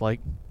antlers looked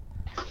like?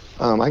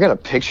 I got a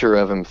picture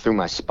of him through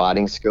my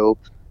spotting scope.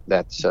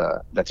 That's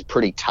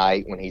pretty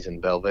tight when he's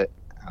in velvet.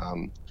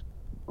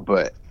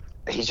 But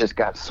he's just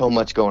got so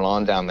much going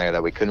on down there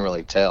that we couldn't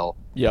really tell.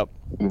 Yep.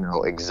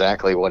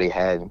 Exactly what he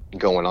had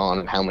going on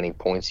and how many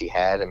points he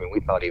had. We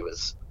thought he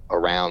was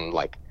around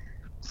like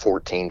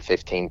 14,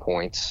 15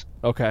 points.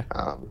 Okay.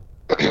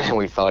 And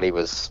we thought he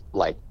was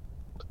like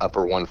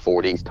upper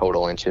 140s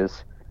total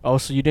inches. Oh,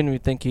 so you didn't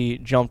even think he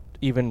jumped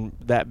even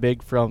that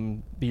big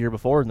from the year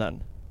before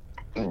then?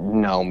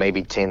 No,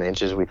 maybe 10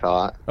 inches we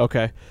thought.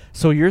 Okay.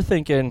 So you're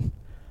thinking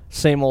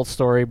same old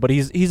story, but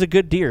he's a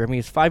good deer.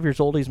 He's 5 years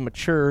old, he's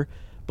mature,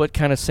 but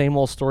kind of same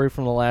old story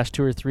from the last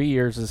 2 or 3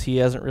 years is he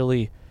hasn't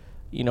really,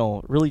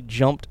 really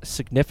jumped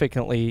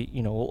significantly,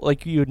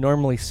 like you would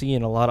normally see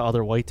in a lot of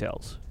other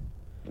whitetails.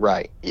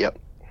 Right, yep.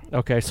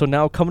 Okay, so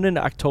now coming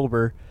into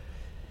October,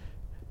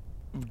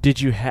 did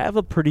you have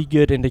a pretty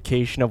good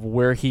indication of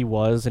where he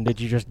was, and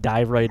did you just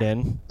dive right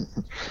in?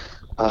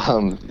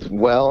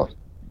 Well,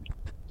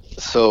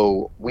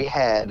 so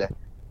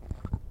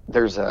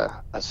there's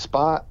a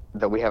spot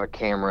that we have a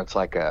camera. It's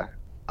like a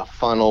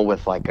funnel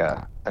with like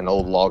an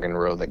old logging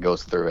road that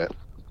goes through it.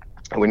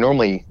 And we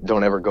normally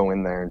don't ever go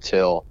in there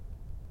until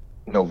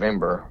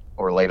November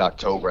or late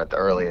October at the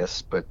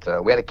earliest.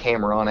 But we had a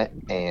camera on it,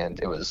 and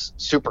it was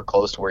super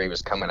close to where he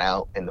was coming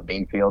out in the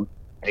bean field.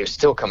 And he was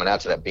still coming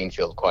out to that bean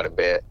field quite a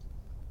bit.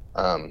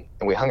 And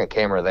we hung a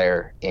camera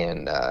there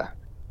in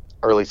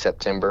early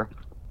September.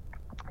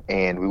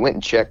 And we went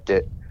and checked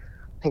it.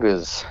 I think it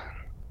was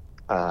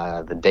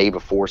the day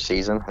before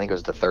season. I think it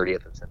was the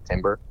 30th of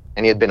September.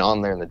 And he had been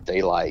on there in the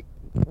daylight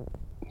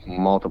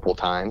multiple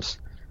times.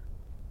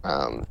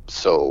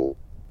 So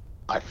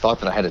I thought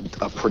that I had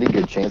a pretty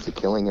good chance of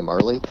killing him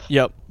early.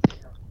 Yep.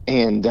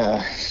 And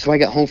so I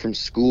got home from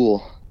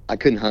school. I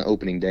couldn't hunt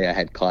opening day. I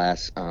had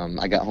class.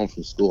 I got home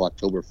from school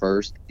October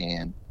 1st,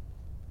 and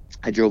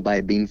I drove by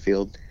a bean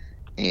field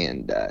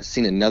and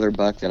seen another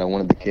buck that I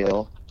wanted to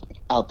kill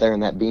out there in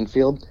that bean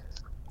field.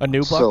 A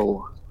new buck?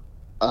 So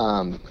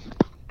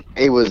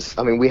it was,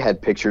 we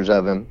had pictures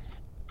of him,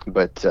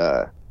 but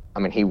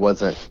he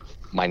wasn't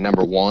my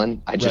number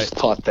one. I just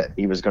thought that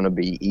he was going to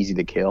be easy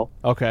to kill.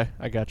 Okay,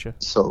 I got you.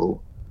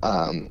 So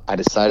I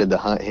decided to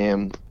hunt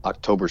him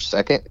October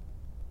 2nd.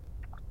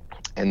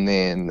 And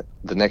then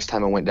the next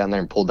time I went down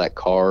there and pulled that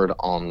card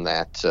on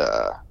that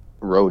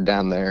road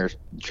down there,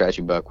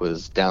 Trashy Buck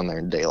was down there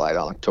in daylight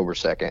on October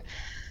 2nd.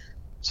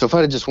 So if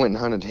I had just went and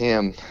hunted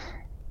him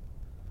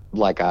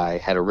like I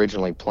had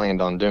originally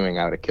planned on doing,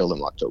 I would have killed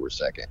him October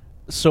 2nd.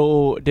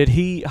 So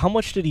how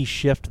much did he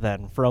shift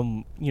then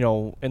from,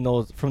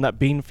 from that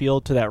bean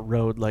field to that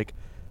road? Like,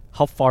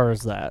 how far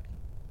is that?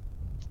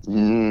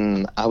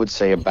 I would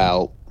say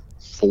about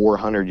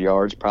 400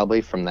 yards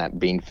probably from that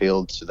bean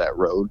field to that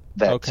road.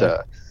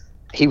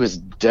 He was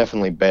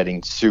definitely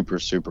bedding super,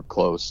 super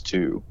close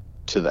to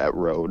that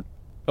road.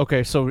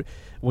 Okay, so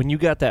when you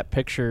got that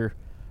picture,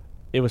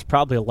 it was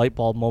probably a light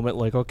bulb moment,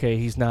 like, okay,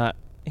 he's not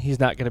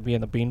going to be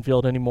in the bean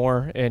field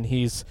anymore, and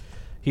he's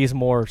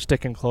more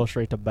sticking close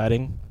right to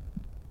bedding.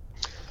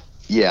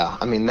 Yeah,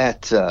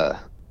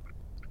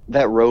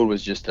 that road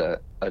was just a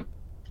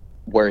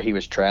where he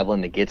was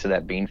traveling to get to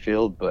that bean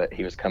field, but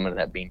he was coming to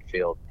that bean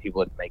field. He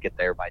wouldn't make it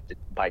there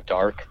by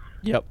dark.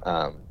 Yep.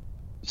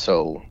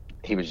 So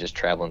he was just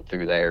traveling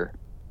through there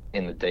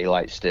in the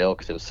daylight still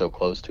because it was so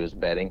close to his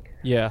bedding.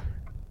 Yeah.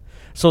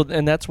 So,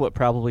 and that's what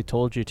probably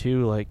told you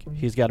too, like,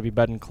 he's got to be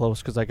bedding close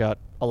because I got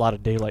a lot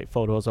of daylight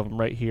photos of him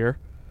right here.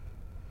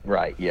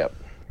 Right, yep.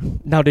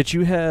 Now, did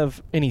you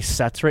have any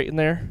sets right in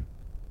there?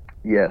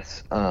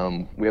 Yes.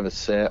 We have a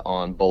set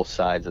on both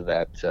sides of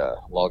that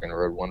logging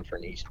road, one for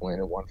an east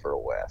wind and one for a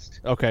west.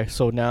 Okay,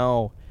 so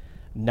now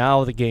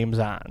the game's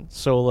on.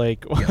 So,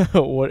 like,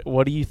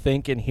 what do you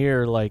think in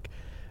here? Like,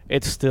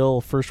 it's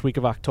still first week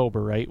of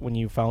October, right, when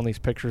you found these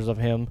pictures of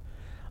him?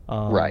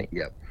 Right,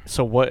 yep.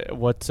 So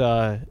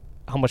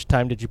how much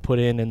time did you put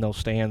in those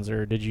stands,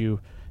 or did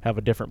you have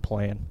a different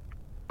plan?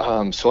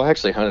 So I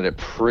actually hunted it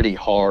pretty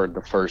hard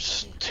the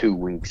first 2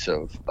 weeks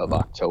of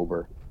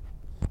October.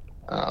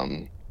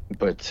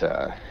 But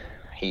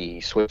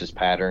he switched his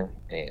pattern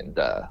and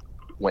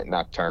went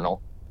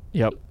nocturnal.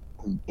 Yep.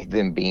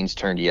 Then beans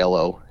turned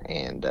yellow,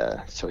 and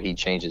so he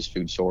changed his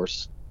food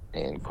source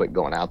and quit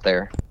going out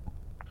there.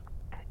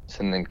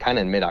 So, and then kind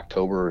of in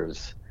mid-October,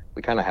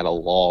 we kind of had a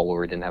lull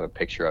where we didn't have a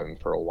picture of him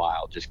for a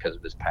while just because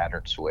of his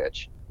pattern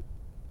switch.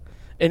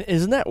 And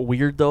isn't that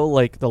weird, though?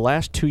 Like, the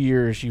last 2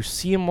 years, you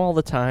see him all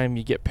the time,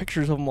 you get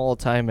pictures of him all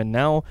the time, and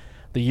now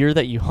the year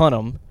that you hunt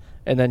him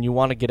and then you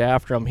want to get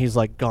after him, he's,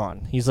 like,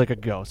 gone. He's like a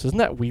ghost. Isn't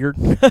that weird?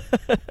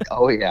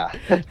 Oh, yeah.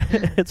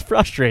 It's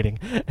frustrating.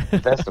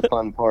 That's the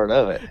fun part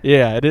of it.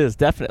 Yeah, it is,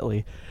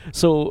 definitely.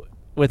 So,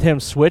 with him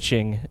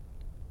switching,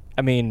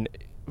 I mean,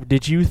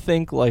 did you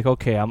think, like,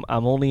 okay, I'm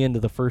only into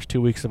the first 2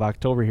 weeks of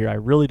October here, I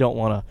really don't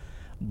want to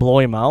blow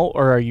him out,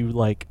 or are you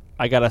like,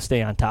 I got to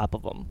stay on top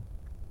of him?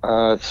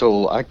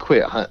 So I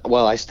quit.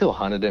 Well, I still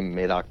hunted him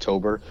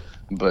mid-October,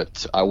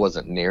 but I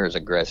wasn't near as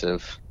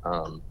aggressive.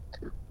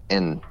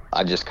 And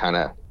I just kind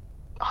of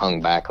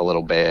hung back a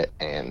little bit.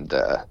 And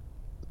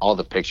all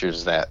the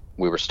pictures that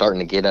we were starting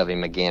to get of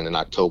him again in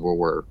October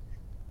were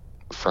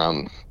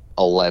from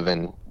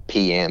 11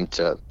 p.m.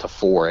 to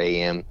 4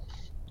 a.m.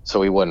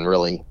 So he wasn't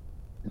really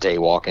day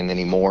walking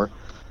anymore.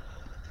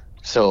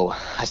 So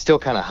I still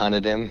kind of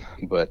hunted him,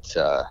 but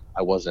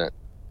I wasn't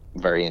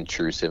very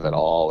intrusive at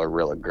all or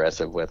real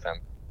aggressive with him.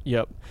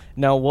 Yep.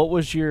 Now, what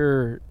was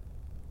your,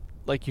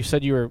 like you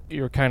said, you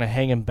were kind of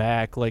hanging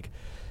back. Like,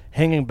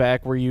 hanging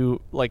back, were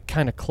you like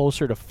kind of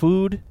closer to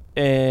food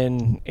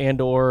and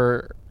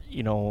or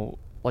you know,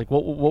 like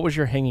what was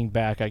your hanging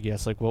back? I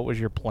guess, like, what was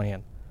your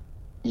plan?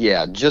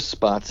 Yeah, just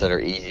spots that are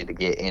easy to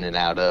get in and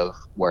out of,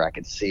 where I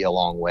could see a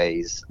long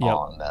ways. Yep.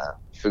 On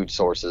food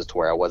sources, to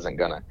where I wasn't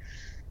gonna,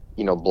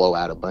 blow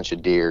out a bunch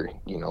of deer,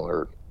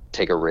 or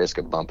take a risk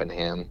of bumping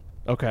him.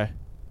 Okay.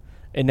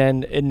 And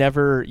then you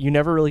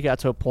never really got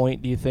to a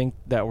point, do you think,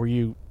 that where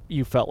you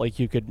felt like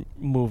you could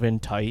move in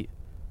tight?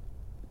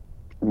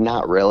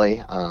 Not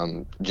really.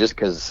 Just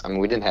because,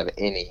 we didn't have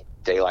any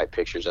daylight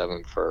pictures of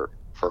him for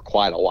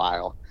quite a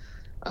while.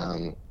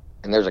 And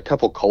there's a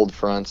couple cold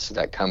fronts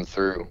that come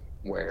through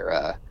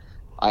where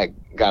I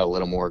got a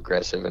little more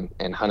aggressive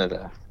and hunted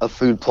a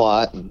food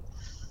plot, and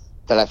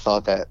that I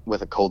thought that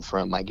with a cold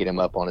front might get him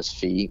up on his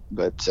feet,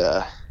 but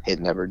it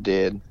never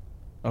did.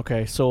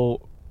 Okay,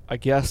 so I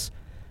guess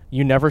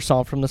you never saw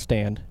him from the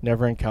stand,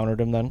 never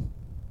encountered him then?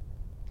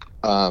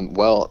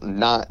 Well,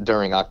 not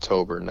during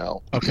October,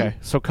 no. Okay,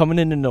 so coming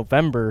into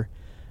November,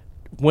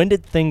 when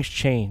did things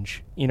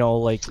change?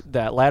 Like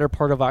that latter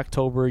part of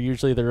October,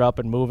 usually they're up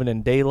and moving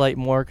in daylight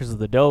more because of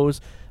the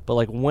does, but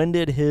like when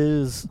did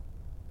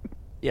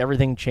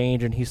everything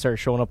change and he started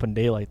showing up in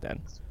daylight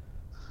then?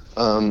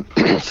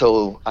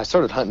 So I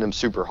started hunting him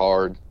super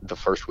hard the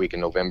first week in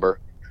November.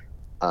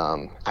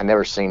 I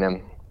never seen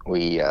him.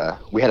 We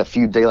had a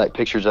few daylight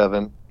pictures of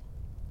him.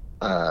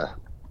 I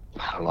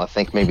don't know, I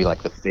think maybe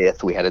like the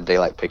 5th we had a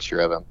daylight picture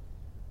of him.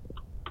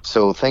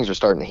 So things were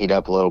starting to heat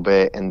up a little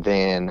bit, and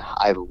then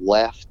I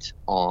left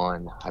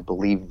on, I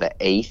believe, the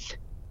 8th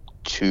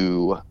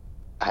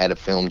I had a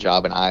film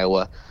job in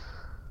Iowa.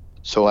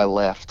 So I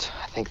left,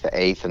 I think, the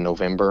 8th of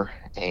November,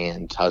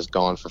 and I was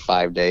gone for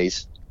 5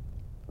 days.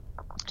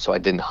 So I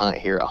didn't hunt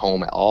here at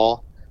home at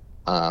all.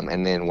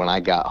 And then when I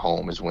got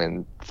home is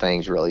when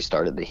things really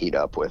started to heat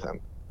up with him.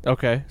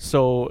 Okay,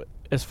 so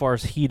as far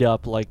as heat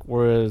up, like,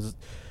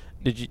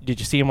 did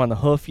you see him on the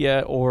hoof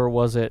yet, or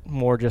was it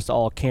more just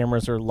all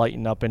cameras are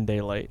lighting up in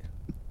daylight?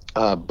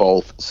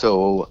 Both.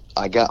 So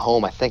I got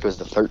home, I think it was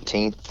the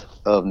 13th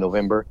of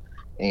November,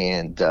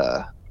 and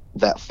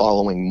that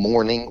following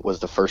morning was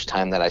the first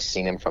time that I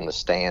seen him from the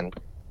stand.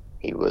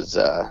 He was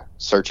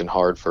searching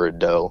hard for a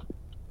doe.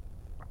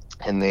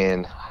 And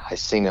then I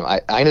seen him.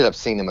 I ended up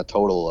seeing him a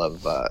total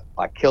of,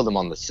 I killed him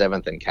on the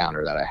 7th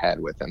encounter that I had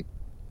with him.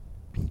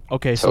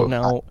 Okay, so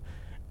now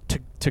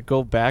to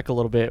go back a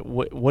little bit,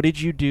 what did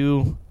you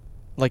do,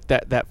 like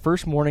that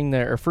first morning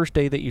there, or first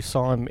day that you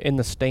saw him in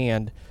the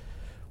stand?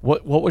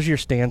 What was your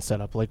stand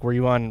setup? Like, were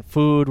you on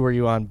food? Were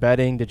you on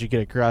bedding? Did you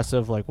get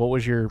aggressive? Like, what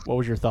was your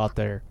thought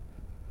there?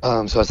 So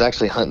I was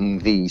actually hunting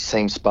the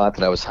same spot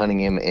that I was hunting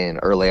him in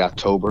early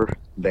October,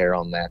 there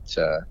on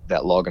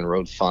that logging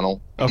road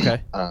funnel.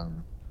 Okay.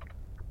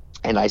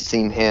 And I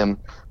seen him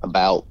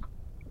about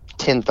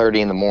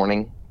 10:30 in the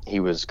morning. He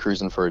was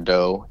cruising for a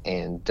doe,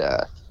 and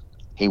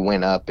he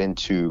went up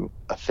into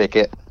a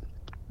thicket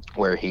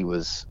where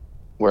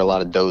a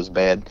lot of does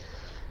bed.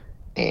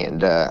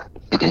 And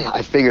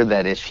I figured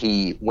that if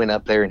he went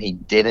up there and he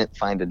didn't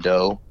find a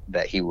doe,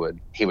 that he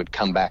would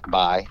come back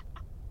by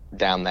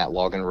down that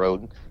logging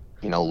road,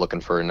 looking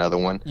for another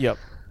one. Yep.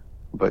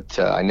 But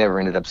I never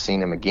ended up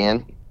seeing him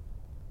again.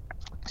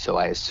 So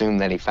I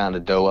assumed that he found a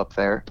doe up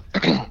there.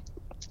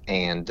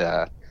 And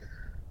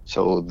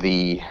so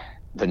the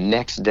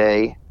next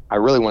day, I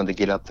really wanted to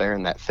get up there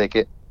in that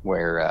thicket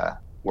where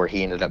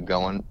he ended up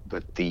going,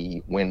 but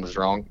the wind was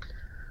wrong.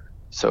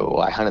 So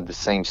I hunted the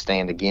same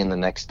stand again the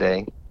next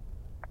day,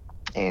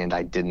 and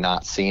I did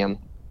not see him.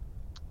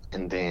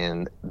 And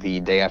then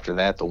the day after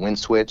that, the wind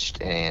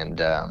switched,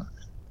 and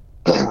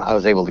I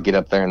was able to get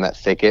up there in that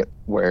thicket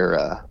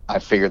where I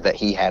figured that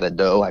he had a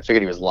doe. I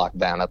figured he was locked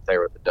down up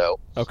there with the doe.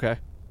 Okay.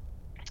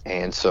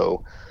 And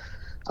so,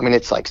 I mean,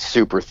 it's like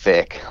super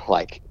thick.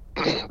 Like,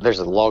 there's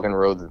a logging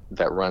road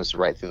that runs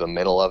right through the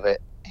middle of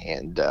it,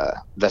 and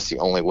that's the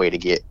only way to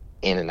get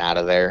in and out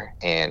of there.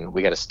 And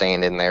we got to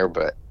stand in there,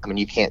 but I mean,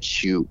 you can't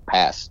shoot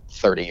past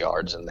 30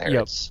 yards in there.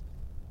 Yep. It's,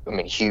 I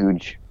mean,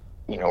 huge,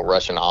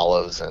 Russian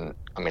olives, and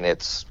I mean,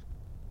 it's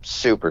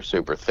super,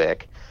 super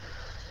thick.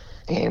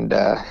 And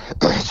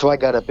so I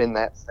got up in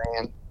that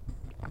stand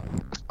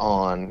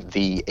on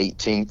the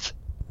 18th,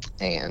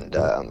 and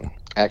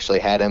actually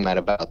had him at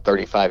about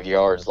 35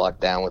 yards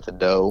locked down with a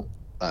doe.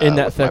 In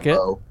that thicket?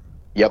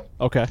 Yep.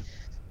 Okay.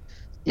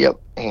 Yep.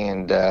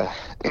 And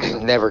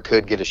never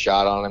could get a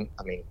shot on him.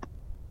 I mean,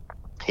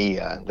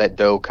 that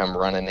doe come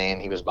running in.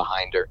 He was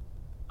behind her.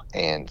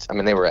 And, I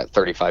mean, they were at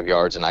 35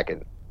 yards, and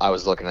I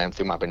was looking at him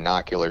through my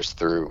binoculars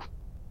through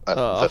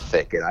the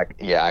thicket.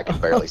 I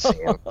could barely see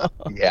him.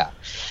 Yeah.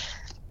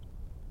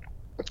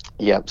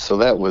 Yep. So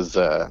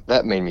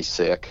that made me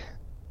sick.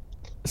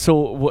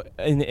 So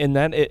in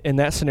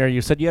that scenario,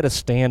 you said you had a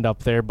stand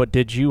up there, but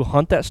did you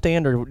hunt that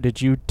stand, or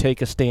did you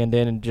take a stand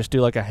in and just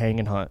do like a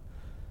hanging hunt?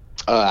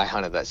 I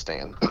hunted that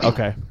stand.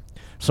 Okay.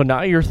 So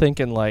now you're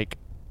thinking like,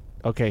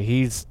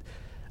 okay,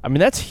 I mean,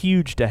 that's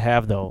huge to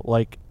have though.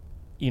 Like,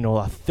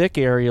 a thick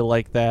area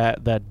like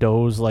that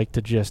does like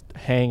to just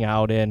hang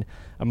out in.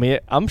 I mean,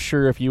 I'm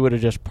sure if you would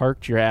have just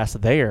parked your ass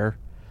there,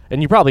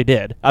 and you probably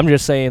did. I'm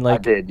just saying, like,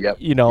 I did, yep.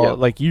 Yep.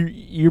 Like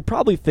you're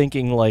probably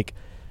thinking like,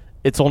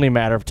 it's only a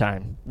matter of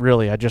time.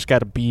 Really, I just got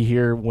to be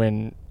here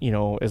when,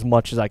 as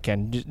much as I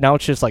can. Now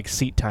it's just like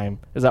seat time.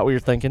 Is that what you're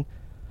thinking?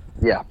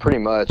 Yeah, pretty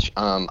much.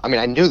 I mean,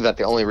 I knew that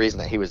the only reason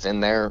that he was in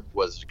there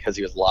was because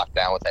he was locked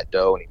down with that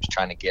doe, and he was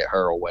trying to get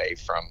her away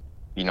from,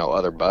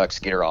 other bucks,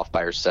 get her off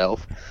by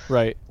herself.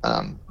 Right.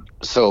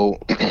 So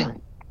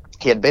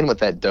he had been with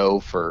that doe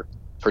for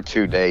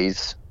 2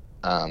 days.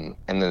 And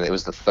then it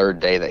was the third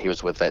day that he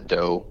was with that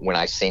doe when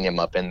I seen him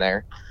up in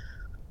there.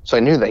 So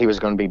I knew that he was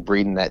going to be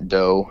breeding that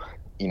doe,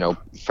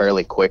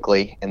 fairly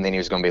quickly, and then he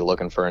was going to be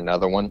looking for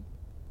another one.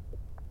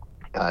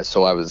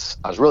 So I was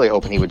really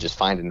hoping he would just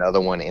find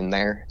another one in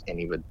there, and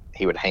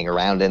he would hang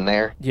around in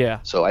there. Yeah.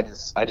 So I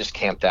just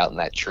camped out in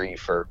that tree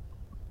for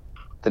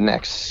the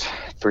next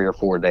 3 or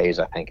 4 days,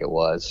 I think it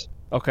was.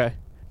 Okay.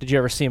 Did you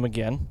ever see him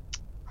again?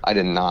 I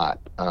did not.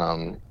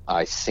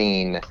 I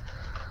seen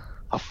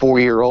a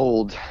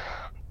 4-year-old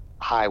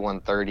high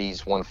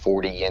 130s,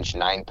 140-inch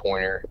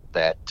 9-pointer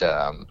that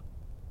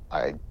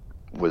I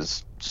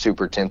was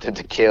super tempted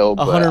to kill.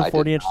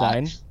 140-inch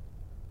 9?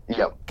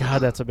 Yep.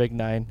 God, that's a big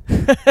 9.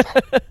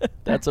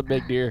 That's a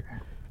big deer.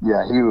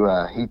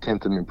 Yeah, he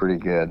tempted me pretty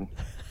good.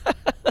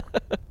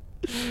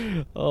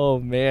 Oh,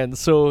 man.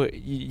 So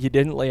you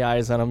didn't lay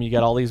eyes on him. You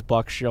got all these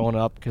bucks showing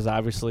up because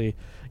obviously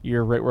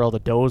you're right where all the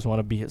does want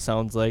to be, it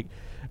sounds like.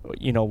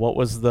 What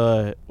was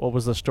the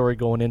story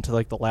going into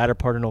like the latter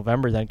part of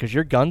November then? Because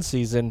your gun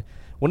season,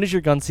 when does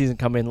your gun season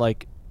come in?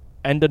 Like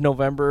end of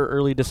November,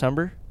 early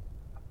December?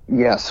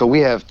 Yeah, so we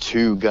have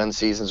 2 gun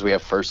seasons. We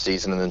have first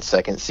season and then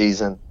second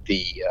season.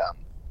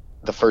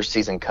 The first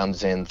season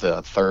comes in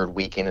the 3rd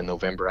weekend in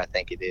November, I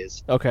think it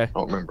is. Okay. I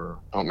don't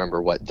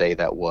remember what day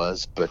that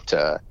was, but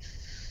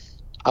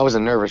I was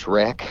a nervous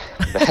wreck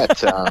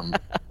that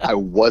I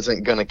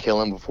wasn't gonna kill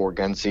him before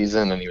gun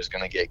season, and he was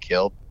gonna get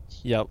killed.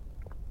 Yep.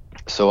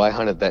 So I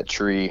hunted that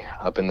tree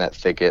up in that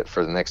thicket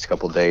for the next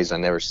couple of days. I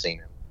never seen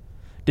him.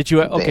 Did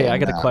you? Okay, I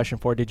got a question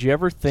for you. Did you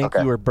ever think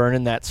okay. you were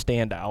burning that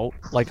stand out,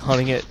 like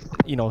hunting it,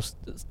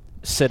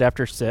 sit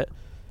after sit?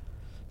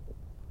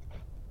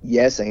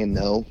 Yes and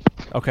no.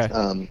 Okay.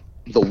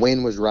 The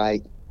wind was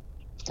right,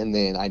 and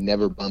then I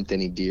never bumped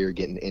any deer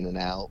getting in and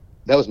out.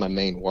 That was my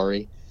main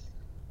worry.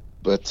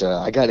 But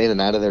I got in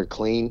and out of there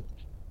clean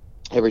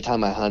every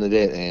time I hunted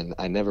it, and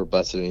I never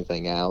busted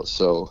anything out.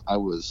 So I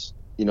was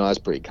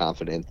pretty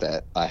confident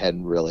that I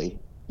hadn't really,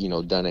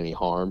 done any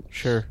harm.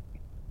 Sure.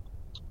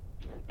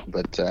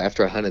 But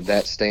after I hunted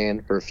that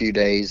stand for a few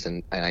days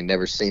and I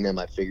never seen him,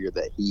 I figured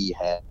that he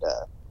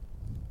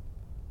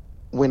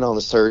went on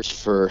a search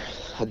for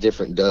a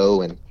different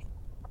doe, and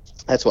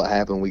that's what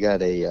happened. We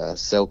got a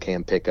cell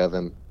cam pic of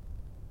him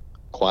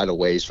quite a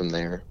ways from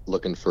there,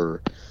 looking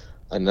for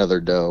another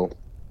doe.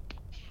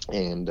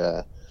 And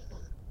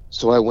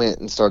so I went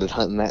and started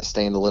hunting that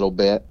stand a little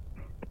bit,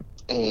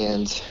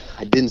 and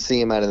I didn't see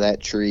him out of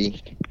that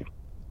tree.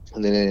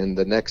 And then in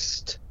the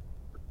next,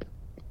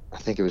 I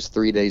think it was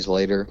 3 days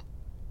later,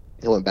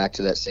 I went back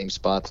to that same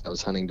spot that I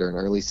was hunting during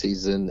early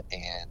season,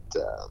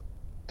 and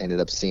ended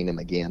up seeing him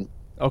again.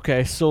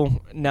 Okay,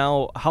 so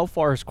now how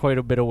far is quite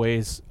a bit of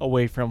ways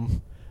away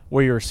from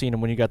where you were seeing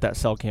him when you got that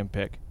cell cam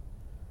pic?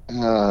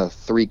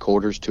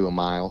 3/4 to a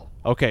mile.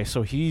 Okay,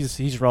 so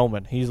he's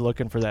roaming. He's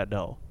looking for that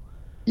doe.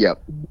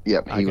 Yep. He I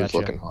was gotcha.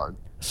 looking hard.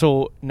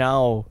 So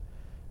now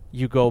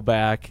you go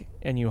back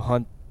and you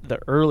hunt the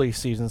early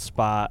season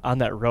spot on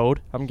that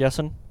road, I'm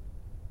guessing?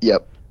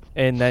 Yep.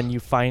 And then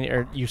you find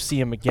or you see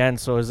him again.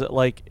 So is it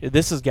like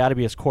this has got to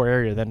be his core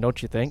area then,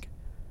 don't you think?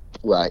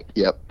 Right.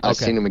 Yep. I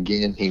Okay. seen him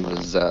again. He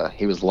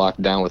was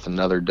locked down with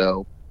another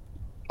doe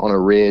on a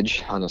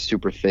ridge, on a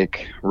super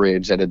thick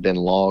ridge that had been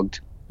logged.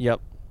 Yep.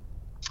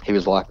 He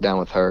was locked down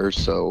with her.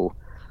 So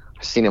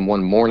I seen him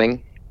one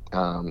morning,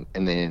 and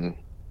then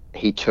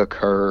he took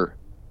her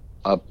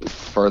up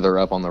further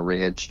up on the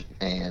ridge.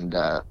 And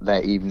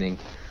that evening,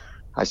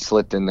 I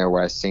slipped in there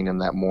where I seen him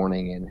that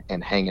morning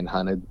and hanging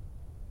hunted,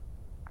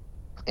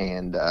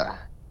 and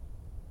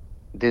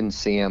didn't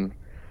see him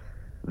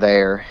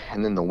there.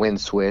 And then the wind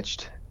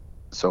switched,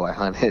 so I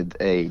hunted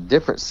a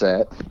different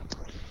set.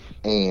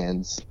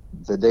 And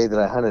the day that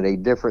I hunted a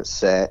different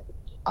set,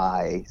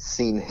 I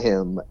seen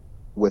him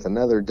with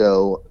another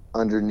doe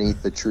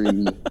underneath the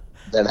tree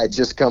that I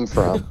just come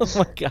from. Oh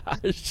my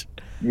gosh.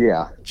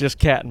 Yeah. Just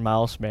cat and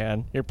mouse,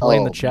 man. You're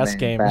playing the chess man,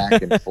 game.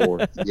 back and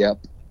forth.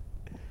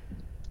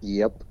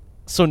 Yep.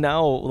 So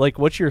now, like,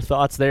 what's your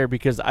thoughts there?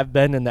 Because I've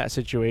been in that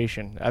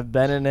situation. I've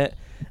been in it,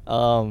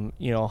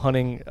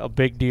 hunting a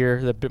big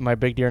deer. My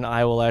big deer in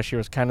Iowa last year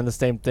was kind of the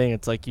same thing.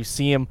 It's like you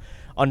see him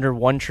under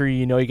one tree,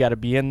 you know you got to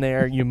be in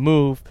there, you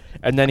move,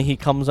 and then he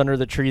comes under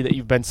the tree that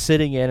you've been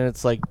sitting in, and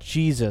it's like,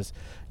 Jesus,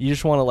 you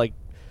just want to, like,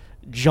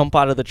 jump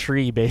out of the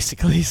tree,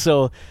 basically.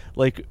 So,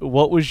 like,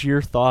 what was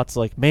your thoughts?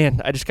 Like,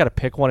 man, I just got to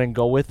pick one and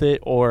go with it,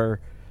 or,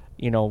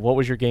 what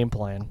was your game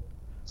plan?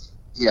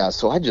 Yeah,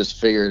 so I just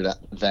figured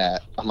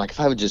that, I'm like, if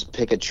I would just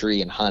pick a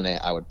tree and hunt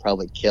it, I would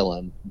probably kill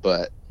him.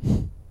 But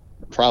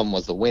the problem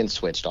was the wind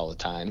switched all the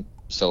time,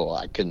 so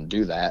I couldn't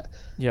do that.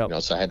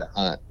 Yep. So I had to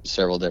hunt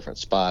several different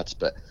spots.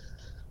 But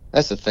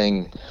that's the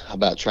thing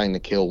about trying to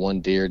kill one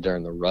deer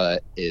during the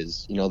rut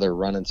is, they're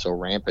running so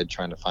rampant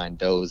trying to find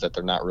does that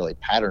they're not really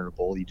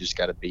patternable. You just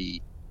got to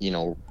be,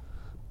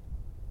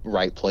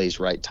 right place,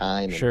 right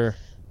time, and Sure.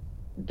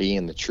 be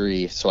in the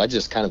tree. So I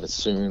just kind of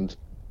assumed,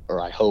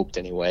 or I hoped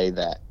anyway,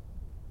 that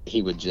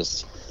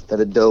that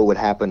a doe would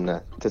happen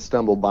to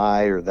stumble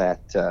by, or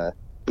that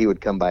he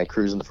would come by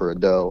cruising for a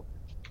doe.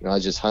 I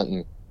was just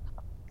hunting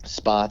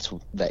spots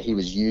that he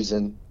was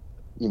using,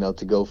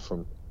 to go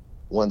from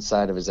one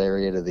side of his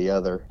area to the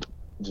other,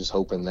 just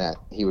hoping that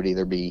he would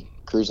either be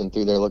cruising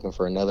through there looking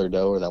for another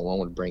doe, or that one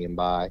would bring him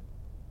by.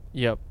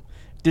 Yep.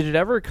 Did it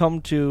ever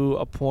come to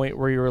a point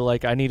where you were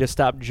like, I need to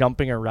stop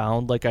jumping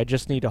around, like I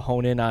just need to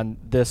hone in on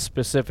this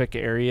specific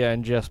area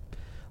and just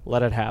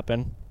let it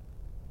happen?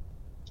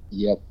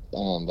 Yep.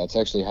 That's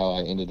actually how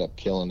I ended up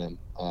killing him.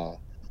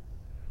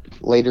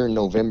 Later in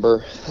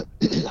November,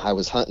 I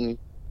was hunting,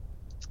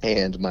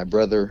 and my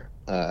brother,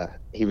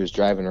 he was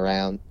driving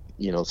around,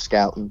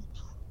 scouting,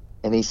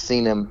 and he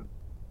seen him,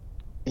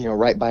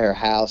 right by our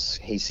house.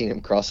 He seen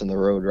him crossing the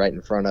road right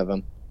in front of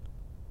him.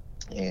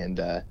 And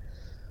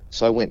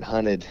so I went and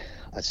hunted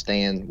a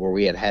stand where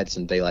we had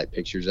some daylight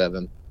pictures of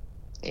him,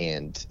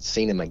 and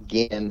seen him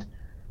again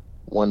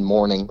one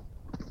morning.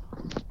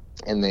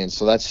 And then,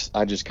 so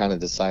I just kind of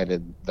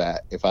decided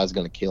that if I was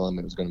going to kill him,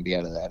 it was going to be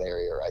out of that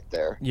area right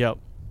there. Yep.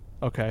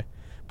 Okay.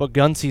 But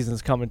gun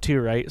season's coming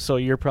too, right? So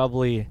you're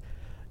probably,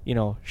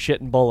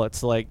 shitting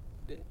bullets, like,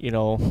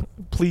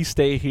 please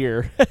stay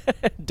here.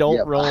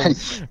 Don't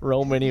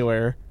roam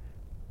anywhere.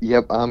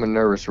 Yep, I'm a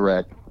nervous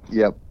wreck.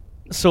 Yep.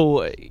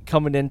 So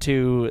coming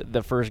into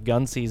the first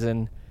gun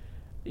season,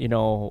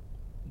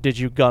 did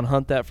you gun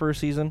hunt that first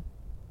season?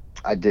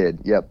 I did,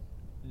 yep.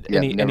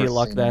 Any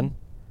luck then?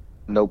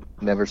 Nope,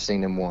 never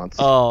seen him once.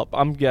 Oh,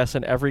 I'm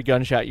guessing every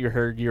gunshot you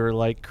heard, you were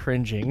like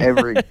cringing.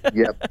 Every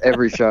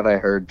shot I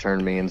heard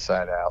turned me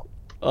inside out.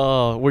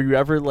 Oh, were you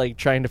ever like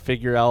trying to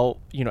figure out,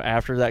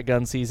 after that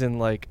gun season,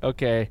 like,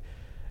 okay,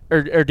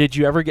 or did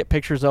you ever get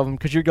pictures of him?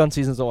 Because your gun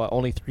season's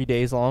only 3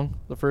 days long,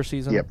 the first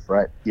season? Yep,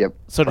 right, yep.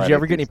 So did you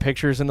ever get any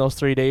pictures in those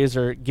 3 days,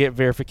 or get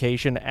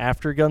verification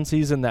after gun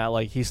season that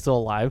like he's still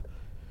alive?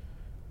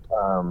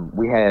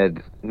 We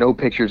had no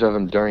pictures of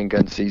him during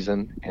gun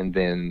season, and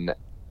then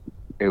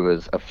it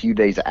was a few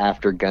days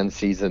after gun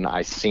season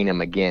I seen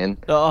him again.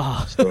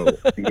 Oh. So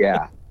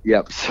yeah,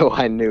 yep. So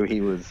I knew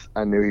he was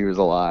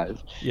alive.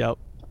 Yep.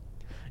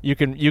 You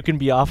can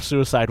be off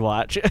suicide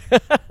watch.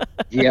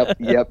 Yep.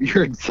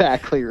 You're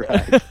exactly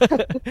right.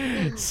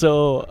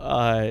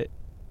 So,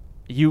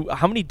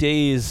 how many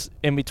days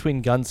in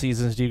between gun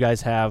seasons do you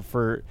guys have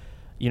for,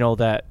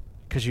 that,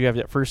 because you have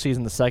that first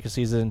season, the second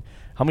season,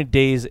 how many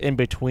days in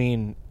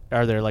between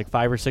are there, like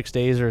 5 or 6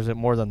 days, or is it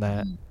more than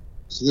that?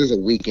 So there's a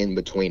week in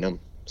between them.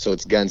 So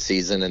it's gun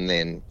season, and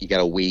then you got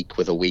a week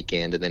with a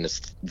weekend, and then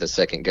it's the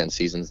second gun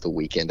season's the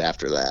weekend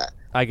after that.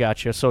 I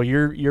got you. So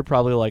you're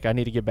probably like, I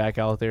need to get back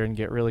out there and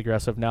get really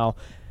aggressive now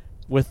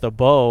with the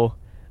bow,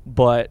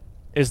 but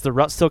is the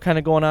rut still kind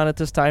of going on at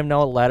this time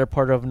now, latter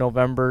part of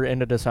November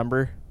into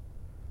December?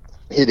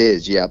 It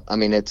is, yeah. I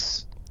mean,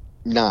 it's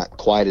not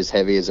quite as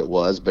heavy as it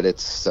was, but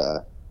it's,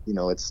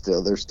 it's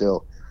still, they're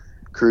still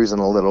cruising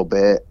a little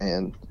bit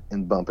and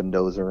bumping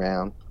does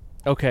around.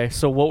 Okay,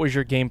 so what was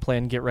your game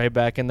plan? Get right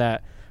back in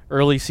that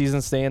early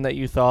season stand that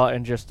you thought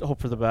and just hope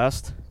for the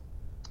best?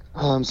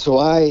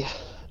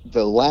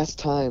 The last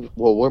time,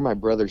 where my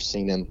brother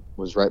seen him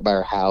was right by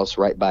our house,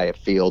 right by a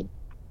field.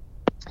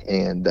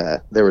 And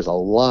there was a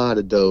lot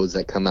of does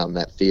that come out in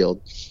that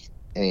field.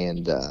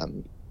 And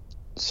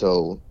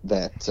so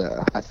that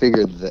I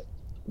figured that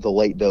the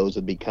late does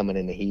would be coming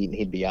in the heat, and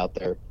he'd be out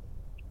there,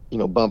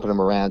 bumping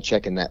them around,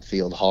 checking that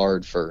field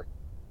hard for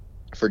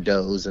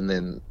does. And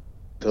then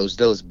those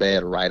does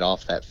bed right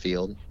off that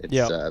field. It's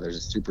there's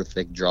a super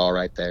thick draw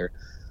right there.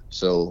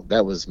 So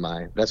that's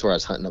where I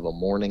was hunting of a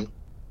morning,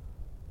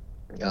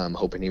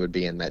 hoping he would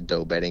be in that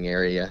doe bedding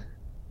area.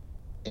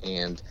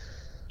 And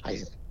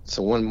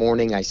so one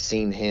morning I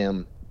seen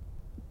him.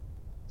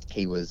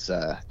 He was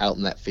out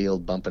in that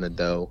field bumping a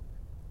doe.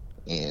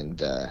 And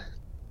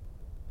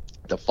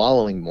the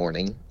following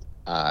morning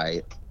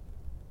I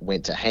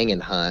went to hang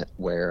and hunt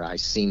where I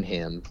seen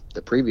him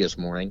the previous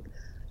morning.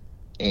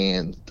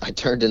 And I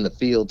turned in the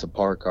field to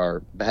park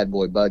our bad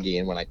boy buggy.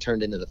 And when I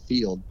turned into the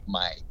field,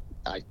 my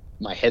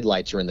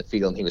headlights were in the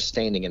field, and he was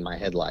standing in my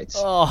headlights.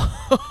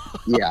 Oh.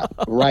 Yeah,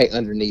 right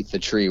underneath the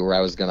tree where I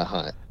was going to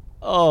hunt.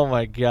 Oh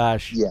my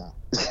gosh. Yeah.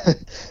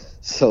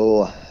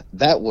 So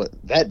that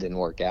didn't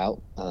work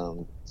out.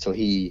 So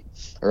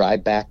I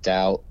backed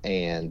out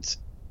and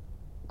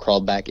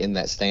crawled back in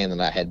that stand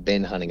that I had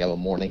been hunting of a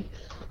morning,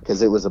 because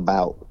he was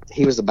about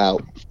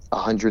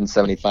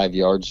 175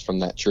 yards from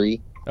that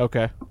tree.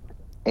 Okay.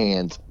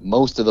 And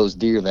most of those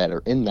deer that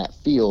are in that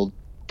field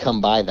come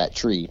by that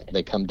tree.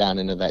 They come down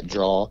into that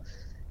draw.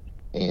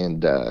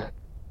 And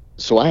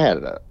so I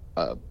had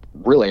a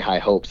really high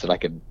hopes that I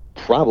could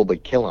probably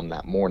kill him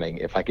that morning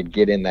if I could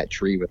get in that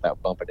tree without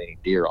bumping any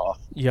deer off.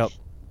 Yep.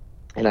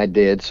 And I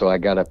did. So I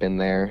got up in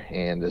there,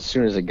 and as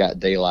soon as it got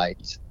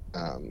daylight,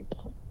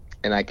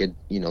 and I could,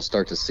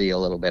 start to see a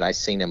little bit, I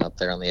seen him up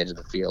there on the edge of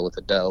the field with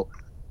a doe.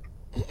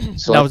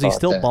 So now, is he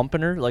still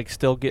bumping her? Like,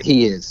 still getting...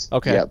 He is.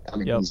 Okay. Yep. I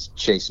mean, he's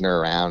chasing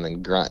her around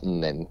and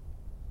grunting, and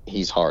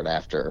he's hard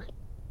after her.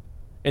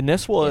 And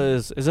this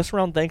was... Is this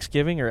around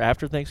Thanksgiving or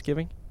after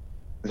Thanksgiving?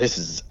 This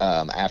is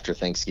after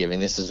Thanksgiving.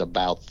 This is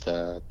about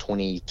the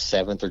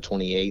 27th or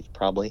 28th,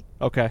 probably.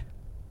 Okay.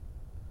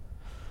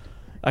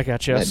 I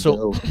gotcha.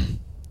 So...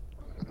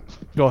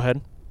 Go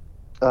ahead.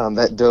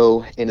 That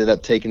doe ended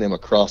up taking them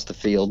across the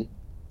field,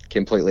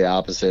 completely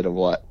opposite of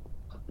what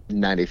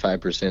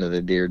 95% of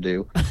the deer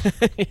do.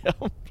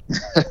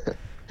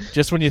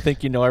 Just when you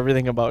think you know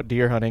everything about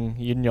deer hunting,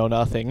 you know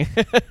nothing.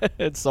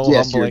 It's so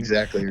yes, humbling. You're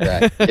exactly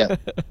right.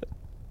 Yep.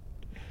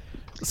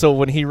 So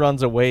when he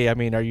runs away, I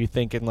mean, are you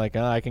thinking like,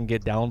 I can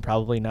get down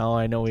probably now?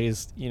 I know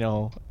he's,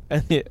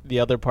 the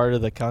other part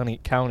of the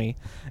county.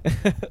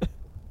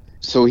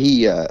 So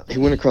he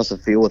went across the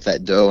field with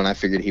that doe, and I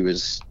figured he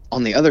was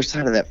on the other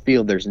side of that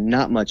field. There's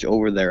not much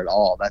over there at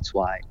all. That's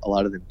why a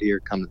lot of the deer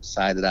come to the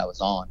side that I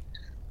was on.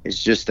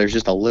 There's just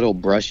a little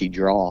brushy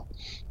draw.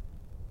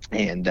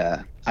 And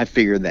I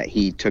figured that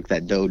he took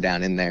that doe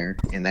down in there,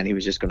 and then he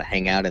was just going to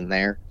hang out in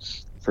there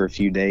for a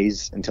few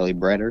days until he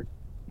bred her.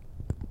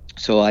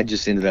 So I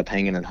just ended up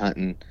hanging and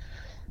hunting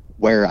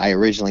where I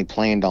originally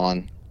planned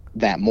on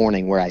that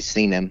morning, where I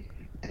seen him,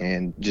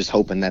 and just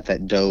hoping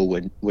that doe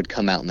would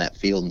come out in that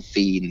field and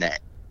feed, and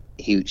that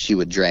she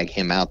would drag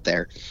him out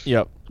there.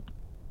 Yep.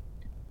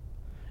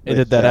 And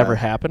did that ever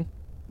happen?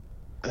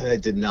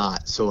 It did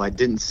not. So I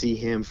didn't see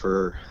him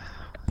for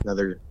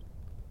another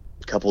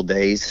couple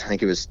days. I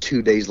think it was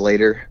 2 days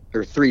later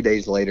or 3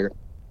 days later.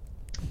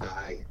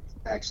 I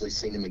actually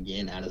seen him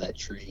again out of that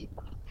tree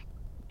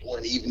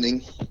one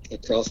evening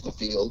across the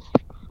field.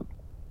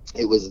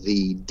 It was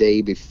the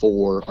day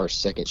before our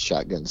second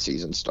shotgun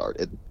season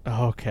started.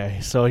 Okay,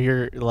 so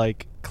you're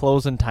like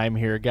closing time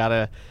here.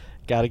 Gotta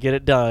get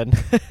it done.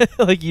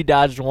 Like you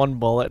dodged one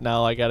bullet,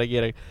 now I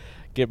gotta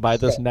get by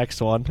this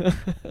next one.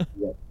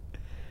 Yep.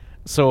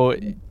 So,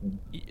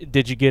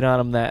 did you get on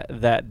him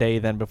that day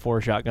then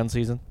before shotgun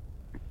season?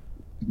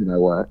 You know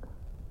what?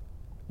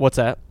 What's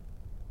that?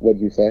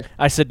 What'd you say?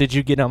 I said, did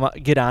you get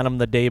on him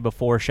the day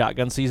before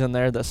shotgun season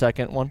there, the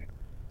second one?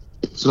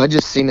 So I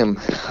just seen him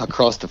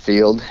across the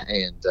field,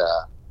 and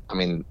I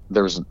mean,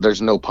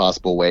 there's no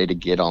possible way to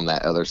get on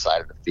that other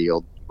side of the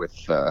field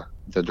with the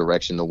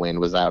direction the wind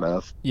was out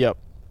of. Yep.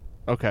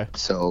 Okay.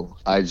 So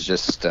I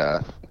just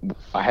I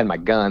had my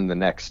gun the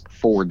next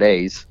 4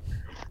 days,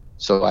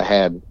 so I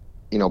had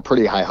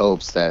pretty high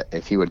hopes that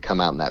if he would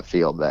come out in that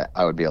field that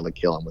I would be able to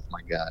kill him with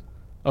my gun.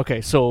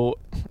 Okay, so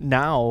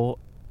now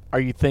are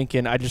you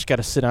thinking I just got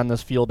to sit on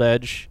this field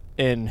edge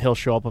and he'll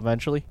show up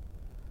eventually?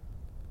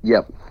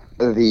 Yep.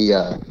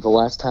 The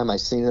last time I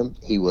seen him,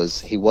 he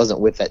wasn't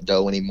with that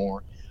doe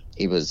anymore.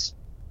 He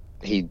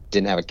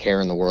didn't have a care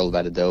in the world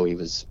about a doe. He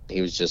was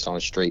just on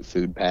a straight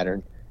food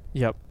pattern.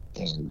 Yep.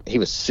 And he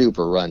was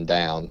super run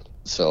down.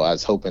 So I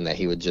was hoping that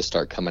he would just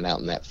start coming out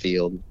in that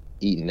field,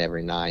 eating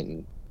every night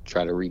and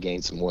try to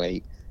regain some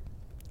weight.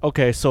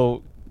 Okay,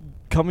 so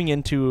coming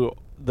into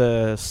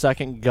the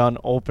second gun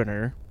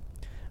opener,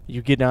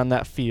 you get on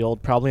that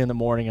field probably in the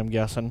morning, I'm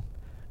guessing.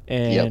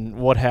 And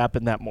What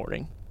happened that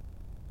morning?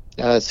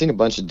 I've seen a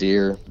bunch of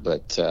deer,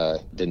 but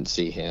didn't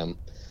see him.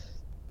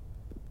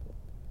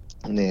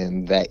 And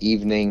then that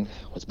evening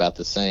was about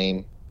the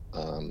same.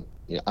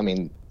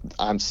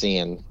 I'm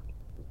seeing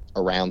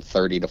around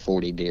 30 to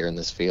 40 deer in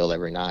this field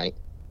every night.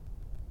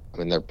 I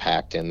mean, they're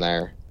packed in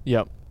there.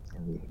 Yep.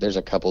 And there's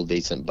a couple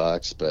decent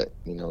bucks, but,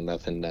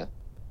 nothing to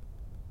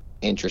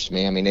interest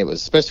me. I mean, it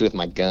was, especially with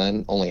my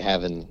gun, only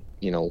having,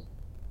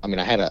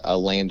 I had a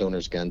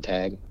landowner's gun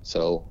tag,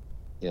 so,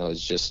 it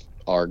was just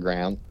our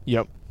ground.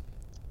 Yep.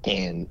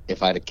 And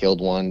if I'd have killed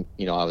one,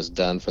 I was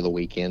done for the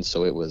weekend,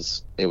 so it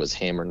was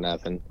him or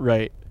nothing.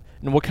 Right.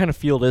 And what kind of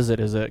field is it?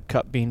 Is it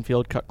cut bean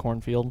field, cut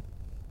corn field?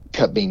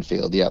 Cut bean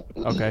field, yep.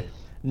 Okay.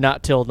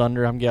 Not tilled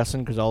under, I'm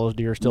guessing, because all those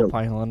deer are still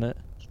piling it.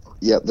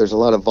 Yep, there's a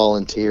lot of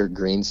volunteer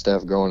green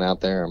stuff growing out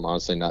there. I'm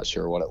honestly not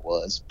sure what it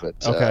was, but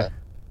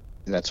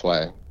that's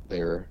why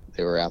they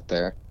were out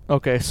there.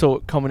 Okay, so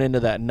coming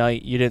into that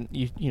night,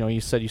 you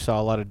said you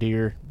saw a lot of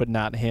deer, but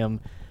not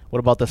him. What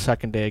about the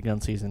second day of gun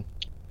season?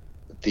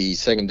 The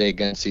second day of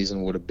gun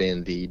season would have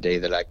been the day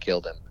that I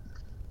killed him.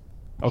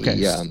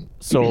 Okay,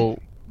 so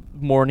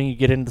morning you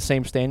get into the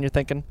same stand, you're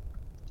thinking?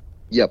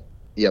 Yep,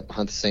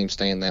 hunt the same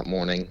stand that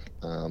morning.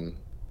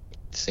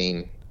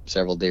 Seen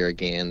several deer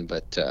again,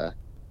 but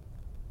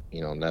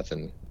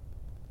nothing,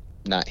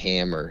 not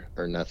him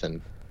or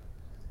nothing.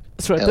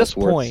 So at this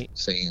point,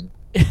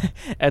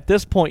 at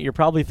this point, you're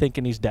probably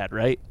thinking he's dead,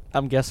 right?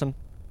 I'm guessing.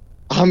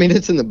 I mean,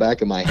 it's in the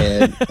back of my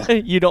head.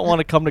 You don't want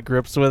to come to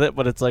grips with it,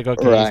 but it's like,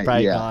 okay, he's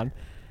probably gone.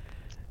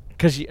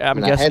 Because I'm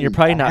guessing you're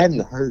probably not. I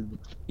hadn't heard.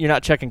 You're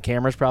not checking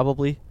cameras,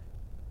 probably.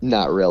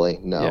 Not really,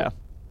 no. Yeah.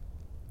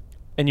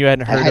 And you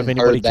hadn't heard of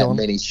anybody killing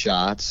that many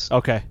shots.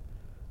 Okay.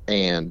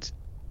 And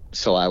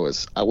so I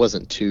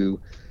wasn't too,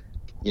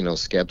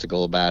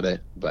 skeptical about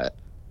it, but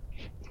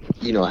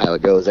you know how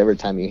it goes. Every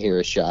time you hear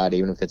a shot,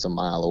 even if it's a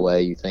mile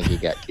away, you think he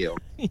got killed.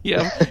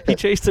 Yeah, he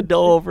chased a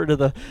doe over to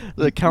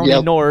the county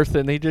north,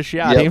 and they just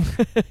shot him.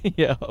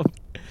 Yeah.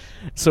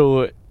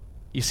 So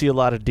you see a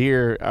lot of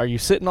deer. Are you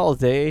sitting all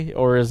day,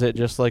 or is it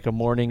just like a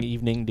morning,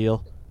 evening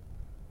deal?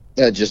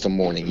 Just a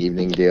morning,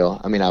 evening deal.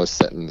 I mean, I was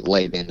sitting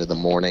late into the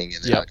morning,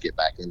 and then I'd get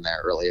back in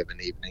there early of an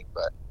evening,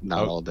 but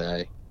not all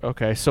day.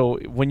 Okay, so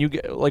when you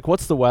get,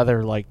 what's the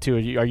weather like, too?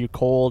 Are you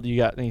cold? You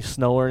got any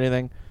snow or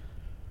anything?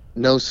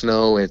 No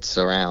snow. It's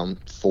around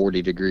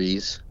 40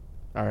 degrees.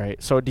 All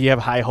right. So do you have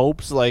high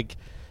hopes? Like,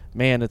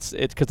 man, it's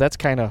because that's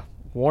kind of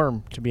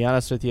warm, to be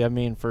honest with you. I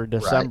mean, for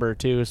December,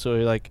 too.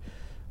 So,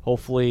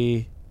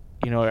 hopefully,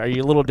 are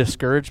you a little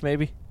discouraged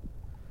maybe?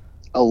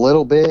 A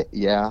little bit,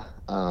 yeah.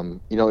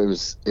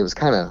 It was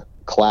kind of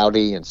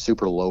cloudy and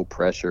super low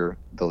pressure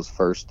those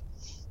first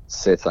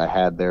sits I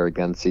had there at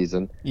gun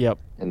season. Yep.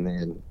 And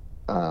then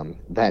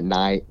that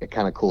night it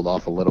kind of cooled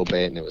off a little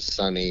bit, and it was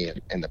sunny,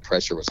 and the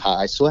pressure was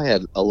high. So I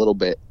had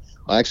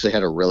I actually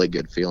had a really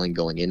good feeling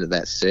going into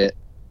that sit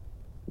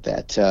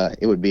that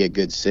it would be a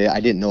good sit. I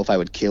didn't know if I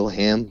would kill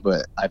him,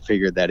 but I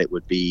figured that it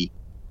would be,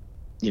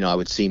 I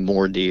would see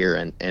more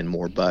deer and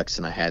more bucks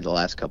than I had the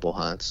last couple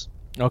hunts.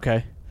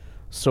 Okay.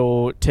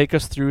 So take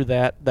us through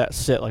that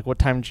sit. Like, what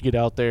time did you get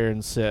out there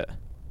and sit?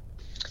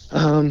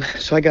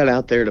 So I got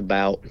out there at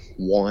about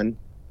 1,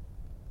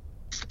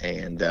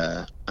 and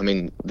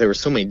there were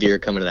so many deer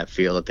coming to that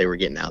field that they were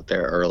getting out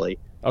there early.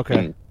 Okay.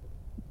 And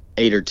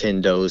 8 or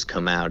 10 does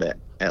come out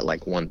at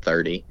like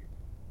 1:30,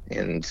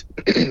 and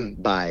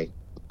by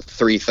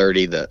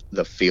 3:30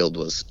 the field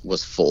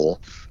was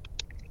full,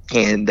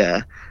 and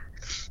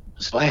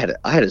so I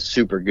had a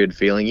super good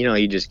feeling.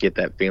 You just get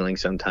that feeling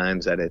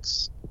sometimes that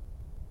it's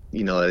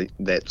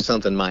that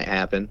something might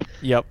happen.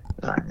 Yep.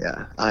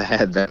 I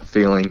had that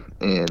feeling,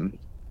 and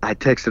I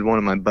texted one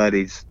of my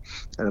buddies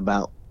at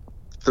about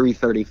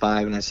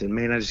 3:35, and I said,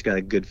 man, I just got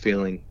a good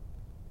feeling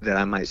that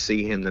I might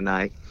see him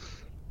tonight.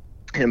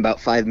 And about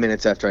 5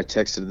 minutes after I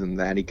texted him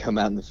that, he come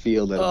out in the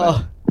field at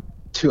about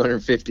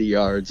 250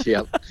 yards.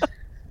 Yep.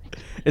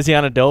 Is he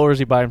on a doe, or is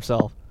he by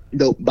himself?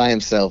 Nope, by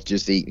himself,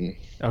 just eating.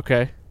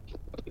 Okay.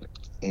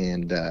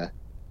 And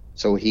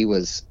so he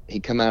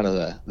come out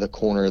of the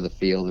corner of the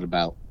field at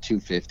about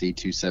 250,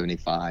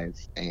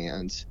 275,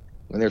 and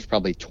when there's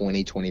probably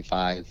 20,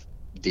 25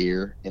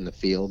 deer in the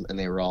field, and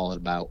they were all at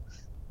about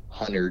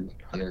 100,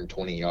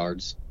 120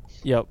 yards.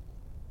 Yep.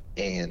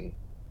 And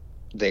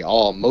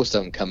most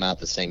of them come out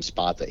the same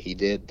spot that he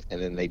did,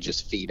 and then they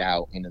just feed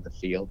out into the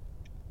field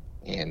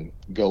and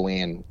go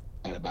in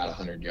at about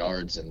 100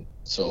 yards. And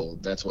so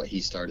that's what he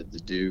started to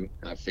do.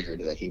 I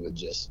figured that he would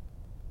just,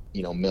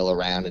 mill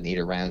around and eat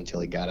around until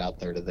he got out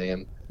there to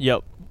them.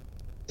 Yep.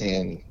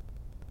 And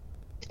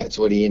that's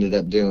what he ended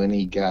up doing.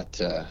 He got,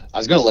 I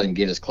was going to let him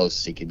get as close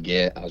as he could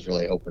get. I was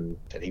really hoping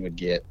that he would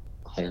get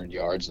 100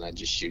 yards, and I'd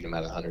just shoot him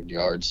at 100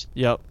 yards.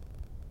 Yep.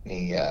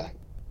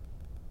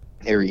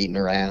 They were eating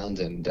around,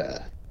 and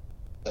a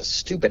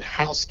stupid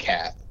house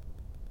cat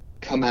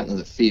come out into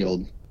the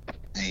field,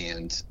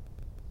 and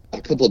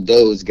a couple of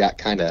does got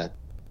kind of,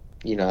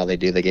 how they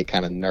do, they get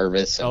kind of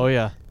nervous and Oh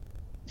yeah.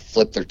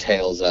 flip their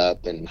tails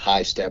up and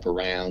high step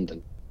around.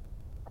 And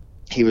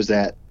he was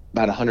at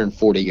about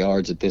 140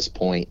 yards at this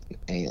point,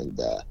 and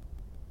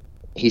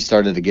he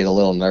started to get a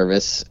little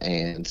nervous,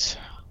 and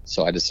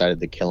so I decided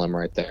to kill him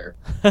right there.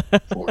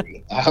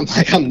 I'm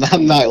like, I'm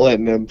not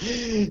letting him,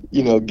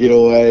 get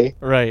away.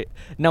 Right.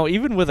 Now,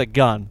 even with a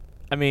gun,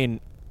 I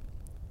mean,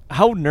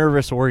 how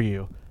nervous were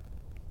you?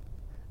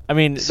 I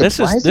mean, this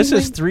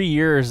is 3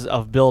 years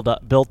of built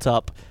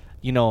up,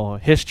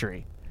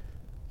 history.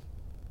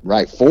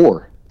 Right,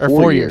 4. Or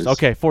 4 years.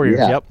 Okay, 4 years.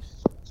 Yeah.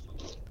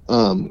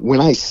 Yep. When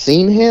I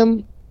seen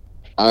him,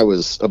 I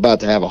was about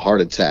to have a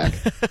heart attack.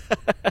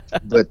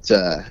 But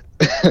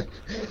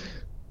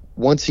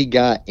once he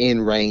got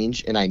in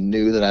range and I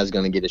knew that I was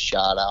going to get a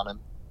shot on him,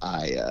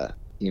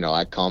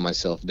 I calmed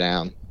myself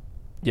down.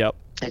 Yep.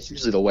 That's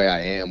usually the way I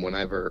am.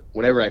 Whenever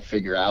I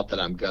figure out that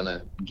I'm going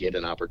to get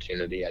an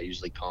opportunity, I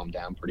usually calm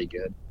down pretty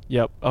good.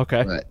 Yep.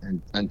 Okay. But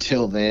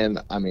until then,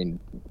 I mean,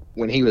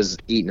 when he was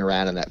eating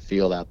around in that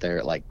field out there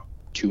at like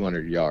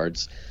 200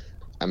 yards,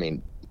 I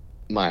mean,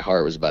 my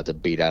heart was about to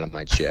beat out of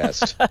my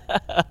chest.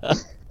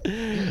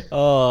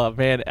 Oh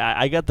man,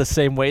 I got the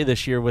same way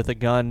this year with a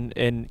gun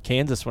in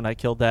Kansas when I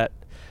killed that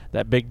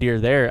big deer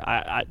there.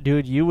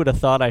 Dude, you would have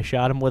thought I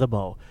shot him with a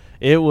bow.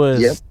 It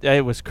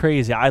was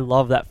crazy. I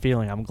love that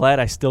feeling. I'm glad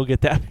I still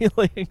get that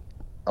feeling.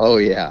 Oh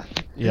yeah.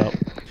 Yep.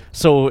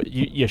 So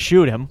you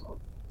shoot him.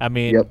 I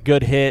mean, Yep.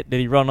 Good hit.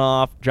 Did he run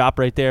off? Drop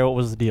right there? What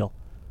was the deal?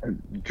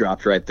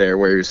 Dropped right there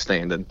where he was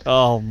standing.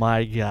 Oh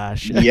my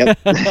gosh. Yep.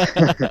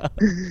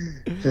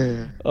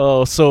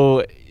 Oh,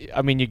 so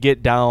I mean, you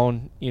get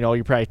down,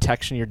 you're probably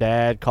texting your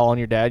dad, calling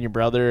your dad and your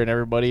brother and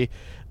everybody,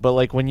 but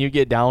like when you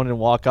get down and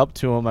walk up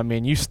to him, I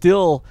mean, you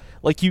still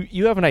like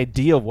you have an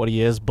idea of what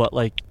he is, but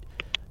like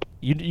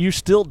you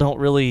still don't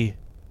really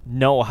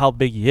know how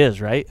big he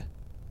is, right?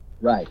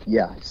 Right.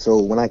 Yeah. So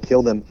when I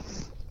killed him,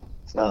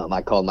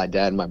 I called my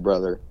dad and my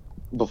brother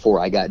before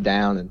I got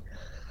down, and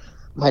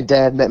my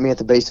dad met me at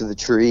the base of the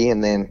tree,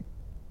 and then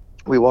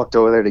we walked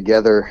over there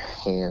together.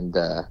 And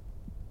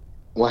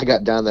when I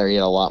got down there, he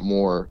had a lot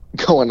more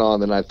going on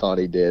than I thought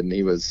he did, and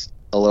he was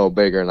a little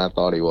bigger than I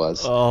thought he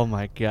was. Oh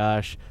my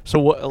gosh! So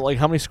what? Like,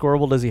 how many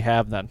scoreable does he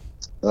have then?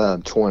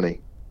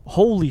 20.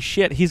 Holy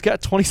shit! He's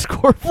got 20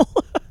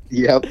 scoreable.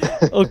 Yep.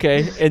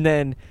 Okay, and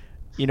then,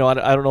 I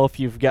don't know if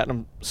you've gotten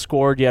him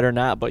scored yet or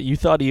not, but you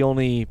thought he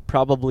only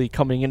probably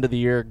coming into the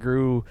year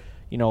grew,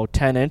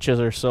 10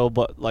 inches or so,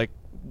 but like,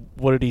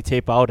 what did he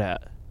tape out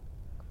at?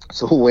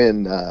 So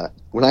when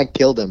I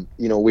killed him,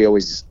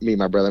 me,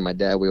 my brother, and my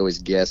dad, we always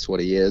guess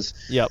what he is.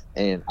 Yep.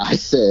 And I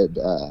said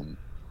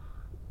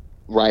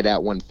right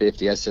at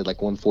 150. I said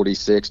like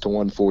 146 to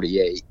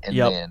 148. And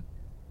Yep. then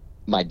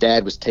my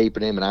dad was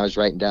taping him, and I was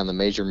writing down the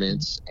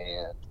measurements,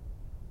 and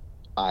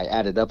I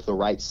added up the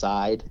right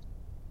side,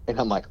 and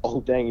I'm like, oh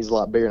dang, he's a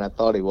lot bigger than I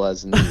thought he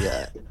was. And he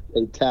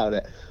taped out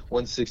at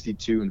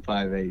 162 and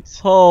 5/8.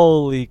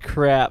 Holy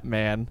crap,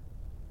 man!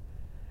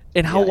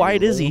 And how Yeah,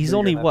 wide he's a is he? little He's bigger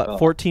only than I what, thought.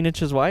 14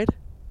 inches wide?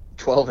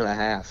 12 and a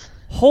half.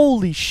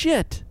 Holy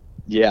shit!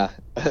 Yeah,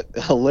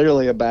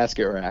 literally a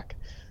basket rack.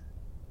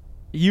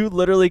 You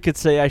literally could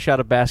say I shot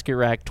a basket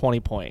rack 20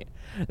 point.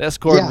 That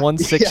scored Yeah,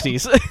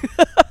 160s.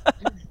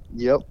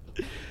 Yep.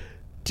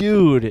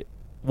 Dude,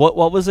 what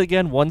was it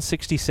again?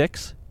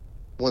 166?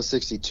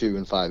 162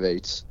 and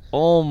 5/8.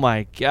 Oh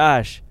my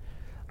gosh.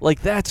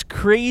 Like, that's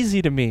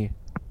crazy to me.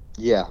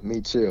 Yeah,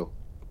 me too.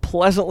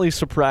 Pleasantly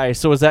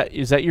surprised. So is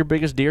that your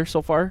biggest deer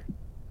so far?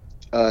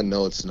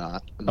 No, it's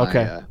not.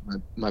 Okay.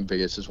 My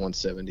biggest is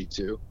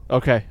 172.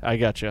 Okay, I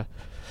gotcha.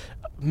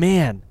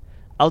 Man,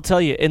 I'll tell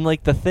you, and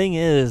like the thing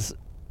is,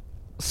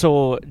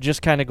 so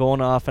just kind of going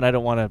off, and I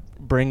don't want to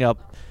bring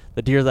up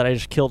the deer that I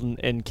just killed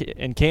in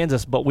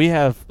Kansas, but we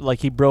have, like,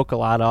 he broke a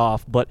lot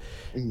off, but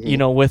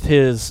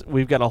Mm-hmm.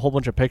 we've got a whole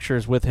bunch of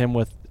pictures with him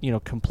with,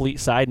 complete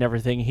side and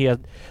everything. He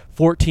had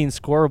 14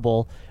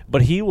 scoreable,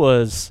 but he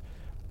was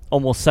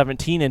almost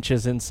 17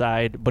 inches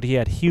inside, but he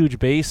had huge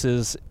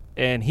bases,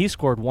 and he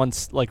scored right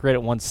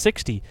at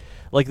 160.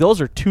 Like,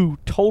 those are two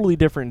totally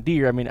different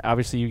deer. I mean,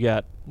 obviously you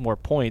got more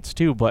points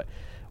too, but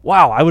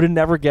wow, I would have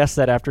never guessed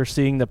that after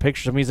seeing the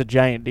pictures. I mean, he's a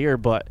giant deer,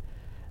 but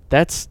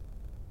that's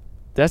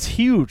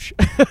huge.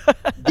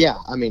 Yeah,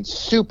 I mean,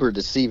 super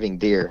deceiving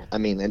deer. I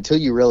mean, until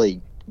you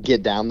really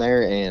get down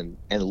there and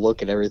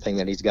look at everything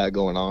that he's got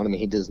going on. I mean,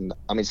 he doesn't.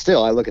 I mean,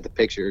 still, I look at the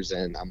pictures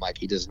and I'm like,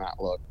 he does not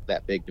look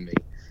that big to me.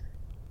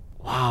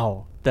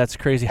 Wow, that's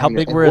crazy. How And-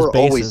 big and were his we're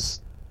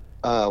bases?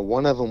 always-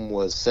 one of them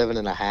was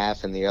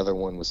 7.5, and the other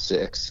one was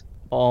 6.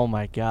 Oh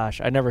my gosh.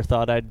 I never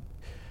thought I'd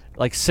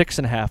like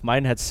 6.5.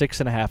 Mine had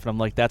 6.5, and I'm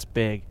like, that's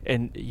big.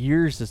 And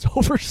yours is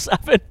over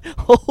 7.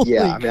 Holy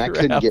Yeah, I mean, crap. I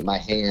couldn't get my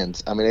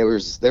hands. I mean, there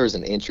was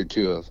an inch or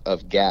two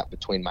of gap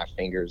between my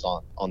fingers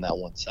on that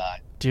one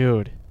side.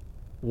 Dude,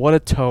 what a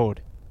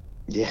toad.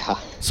 Yeah.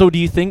 So do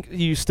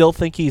you still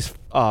think he's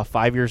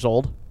 5 years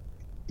old?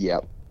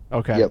 Yep.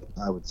 Okay. Yep,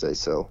 I would say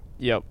so.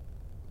 Yep.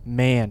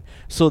 Man.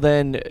 So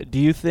then do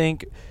you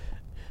think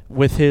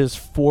with his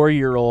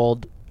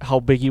 4-year-old, how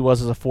big he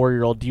was as a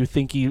 4-year-old, do you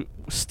think he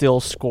still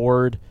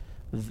scored,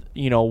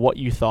 what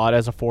you thought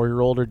as a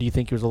 4-year-old, or do you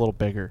think he was a little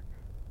bigger?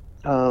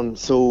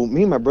 So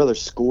me and my brother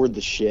scored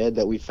the shed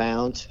that we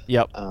found.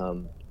 Yep.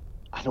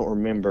 I don't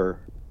remember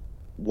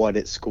what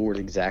it scored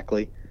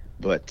exactly,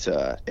 but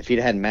if he'd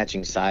had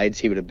matching sides,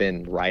 he would have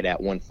been right at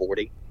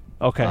 140.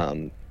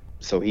 Okay.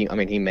 So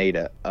he made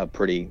a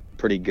pretty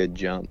good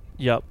jump.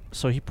 Yep.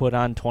 So he put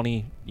on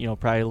 20,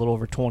 probably a little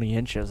over 20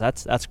 inches.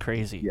 That's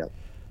crazy. Yep.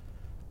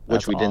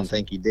 That's Which we didn't awesome.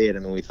 think he did. I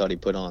mean, we thought he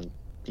put on,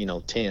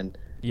 10.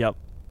 Yep.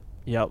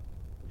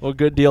 Well,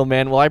 good deal,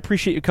 man. Well, I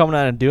appreciate you coming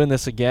on and doing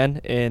this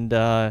again. And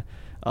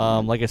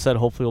like I said,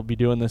 hopefully we'll be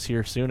doing this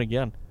here soon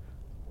again.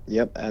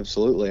 Yep,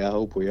 absolutely. I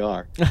hope we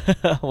are.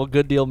 Well,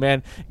 good deal,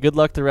 man. Good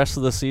luck the rest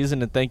of the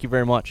season, and thank you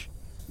very much.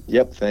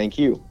 Yep, thank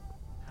you.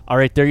 All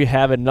right, there you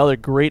have it. Another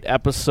great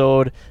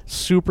episode.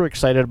 Super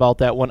excited about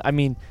that one. I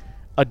mean,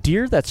 a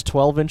deer that's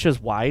 12 inches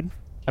wide,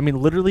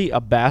 literally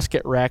a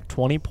basket rack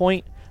 20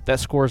 point that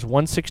scores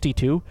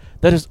 162,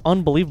 that is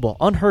unbelievable,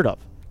 unheard of.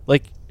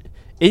 Like,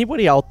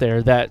 anybody out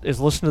there that is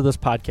listening to this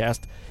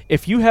podcast,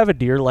 if you have a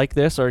deer like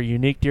this or a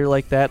unique deer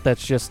like that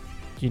that's just,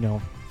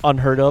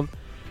 unheard of,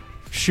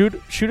 shoot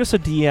us a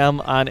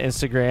DM on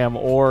Instagram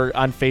or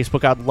on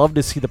Facebook. I'd love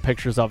to see the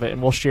pictures of it,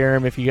 and we'll share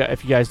them if you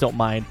guys don't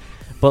mind.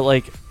 But,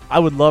 like, I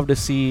would love to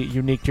see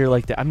unique deer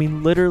like that. I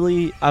mean,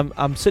 literally,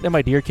 I'm sitting in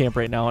my deer camp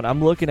right now, and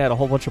I'm looking at a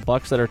whole bunch of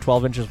bucks that are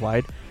 12 inches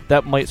wide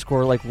that might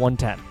score like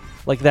 110.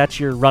 Like, that's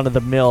your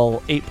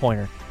run-of-the-mill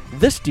 8-pointer.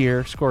 This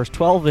deer scores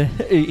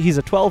 12. He's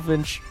a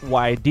 12-inch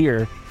wide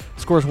deer,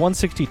 scores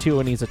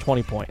 162, and he's a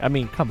 20-point. I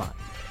mean, come on.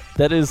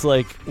 That is,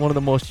 like, one of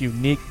the most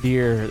unique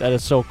deer. That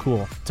is so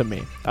cool to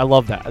me. I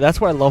love that.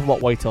 That's what I love about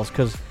whitetails,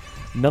 because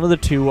none of the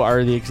two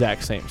are the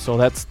exact same. So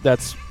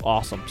that's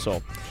awesome.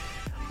 So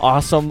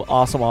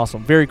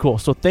awesome. Very cool.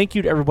 So thank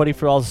you to everybody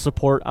for all the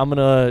support. I'm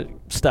going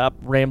to stop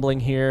rambling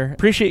here.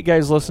 Appreciate you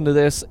guys listening to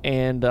this,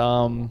 and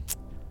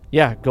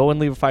yeah, go and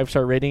leave a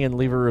 5-star rating and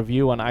leave a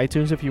review on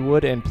iTunes if you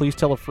would, and please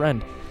tell a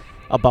friend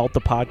about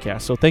the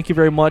podcast. So thank you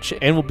very much,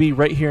 and we'll be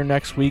right here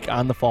next week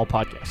on the Fall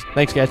Podcast.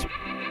 Thanks, guys.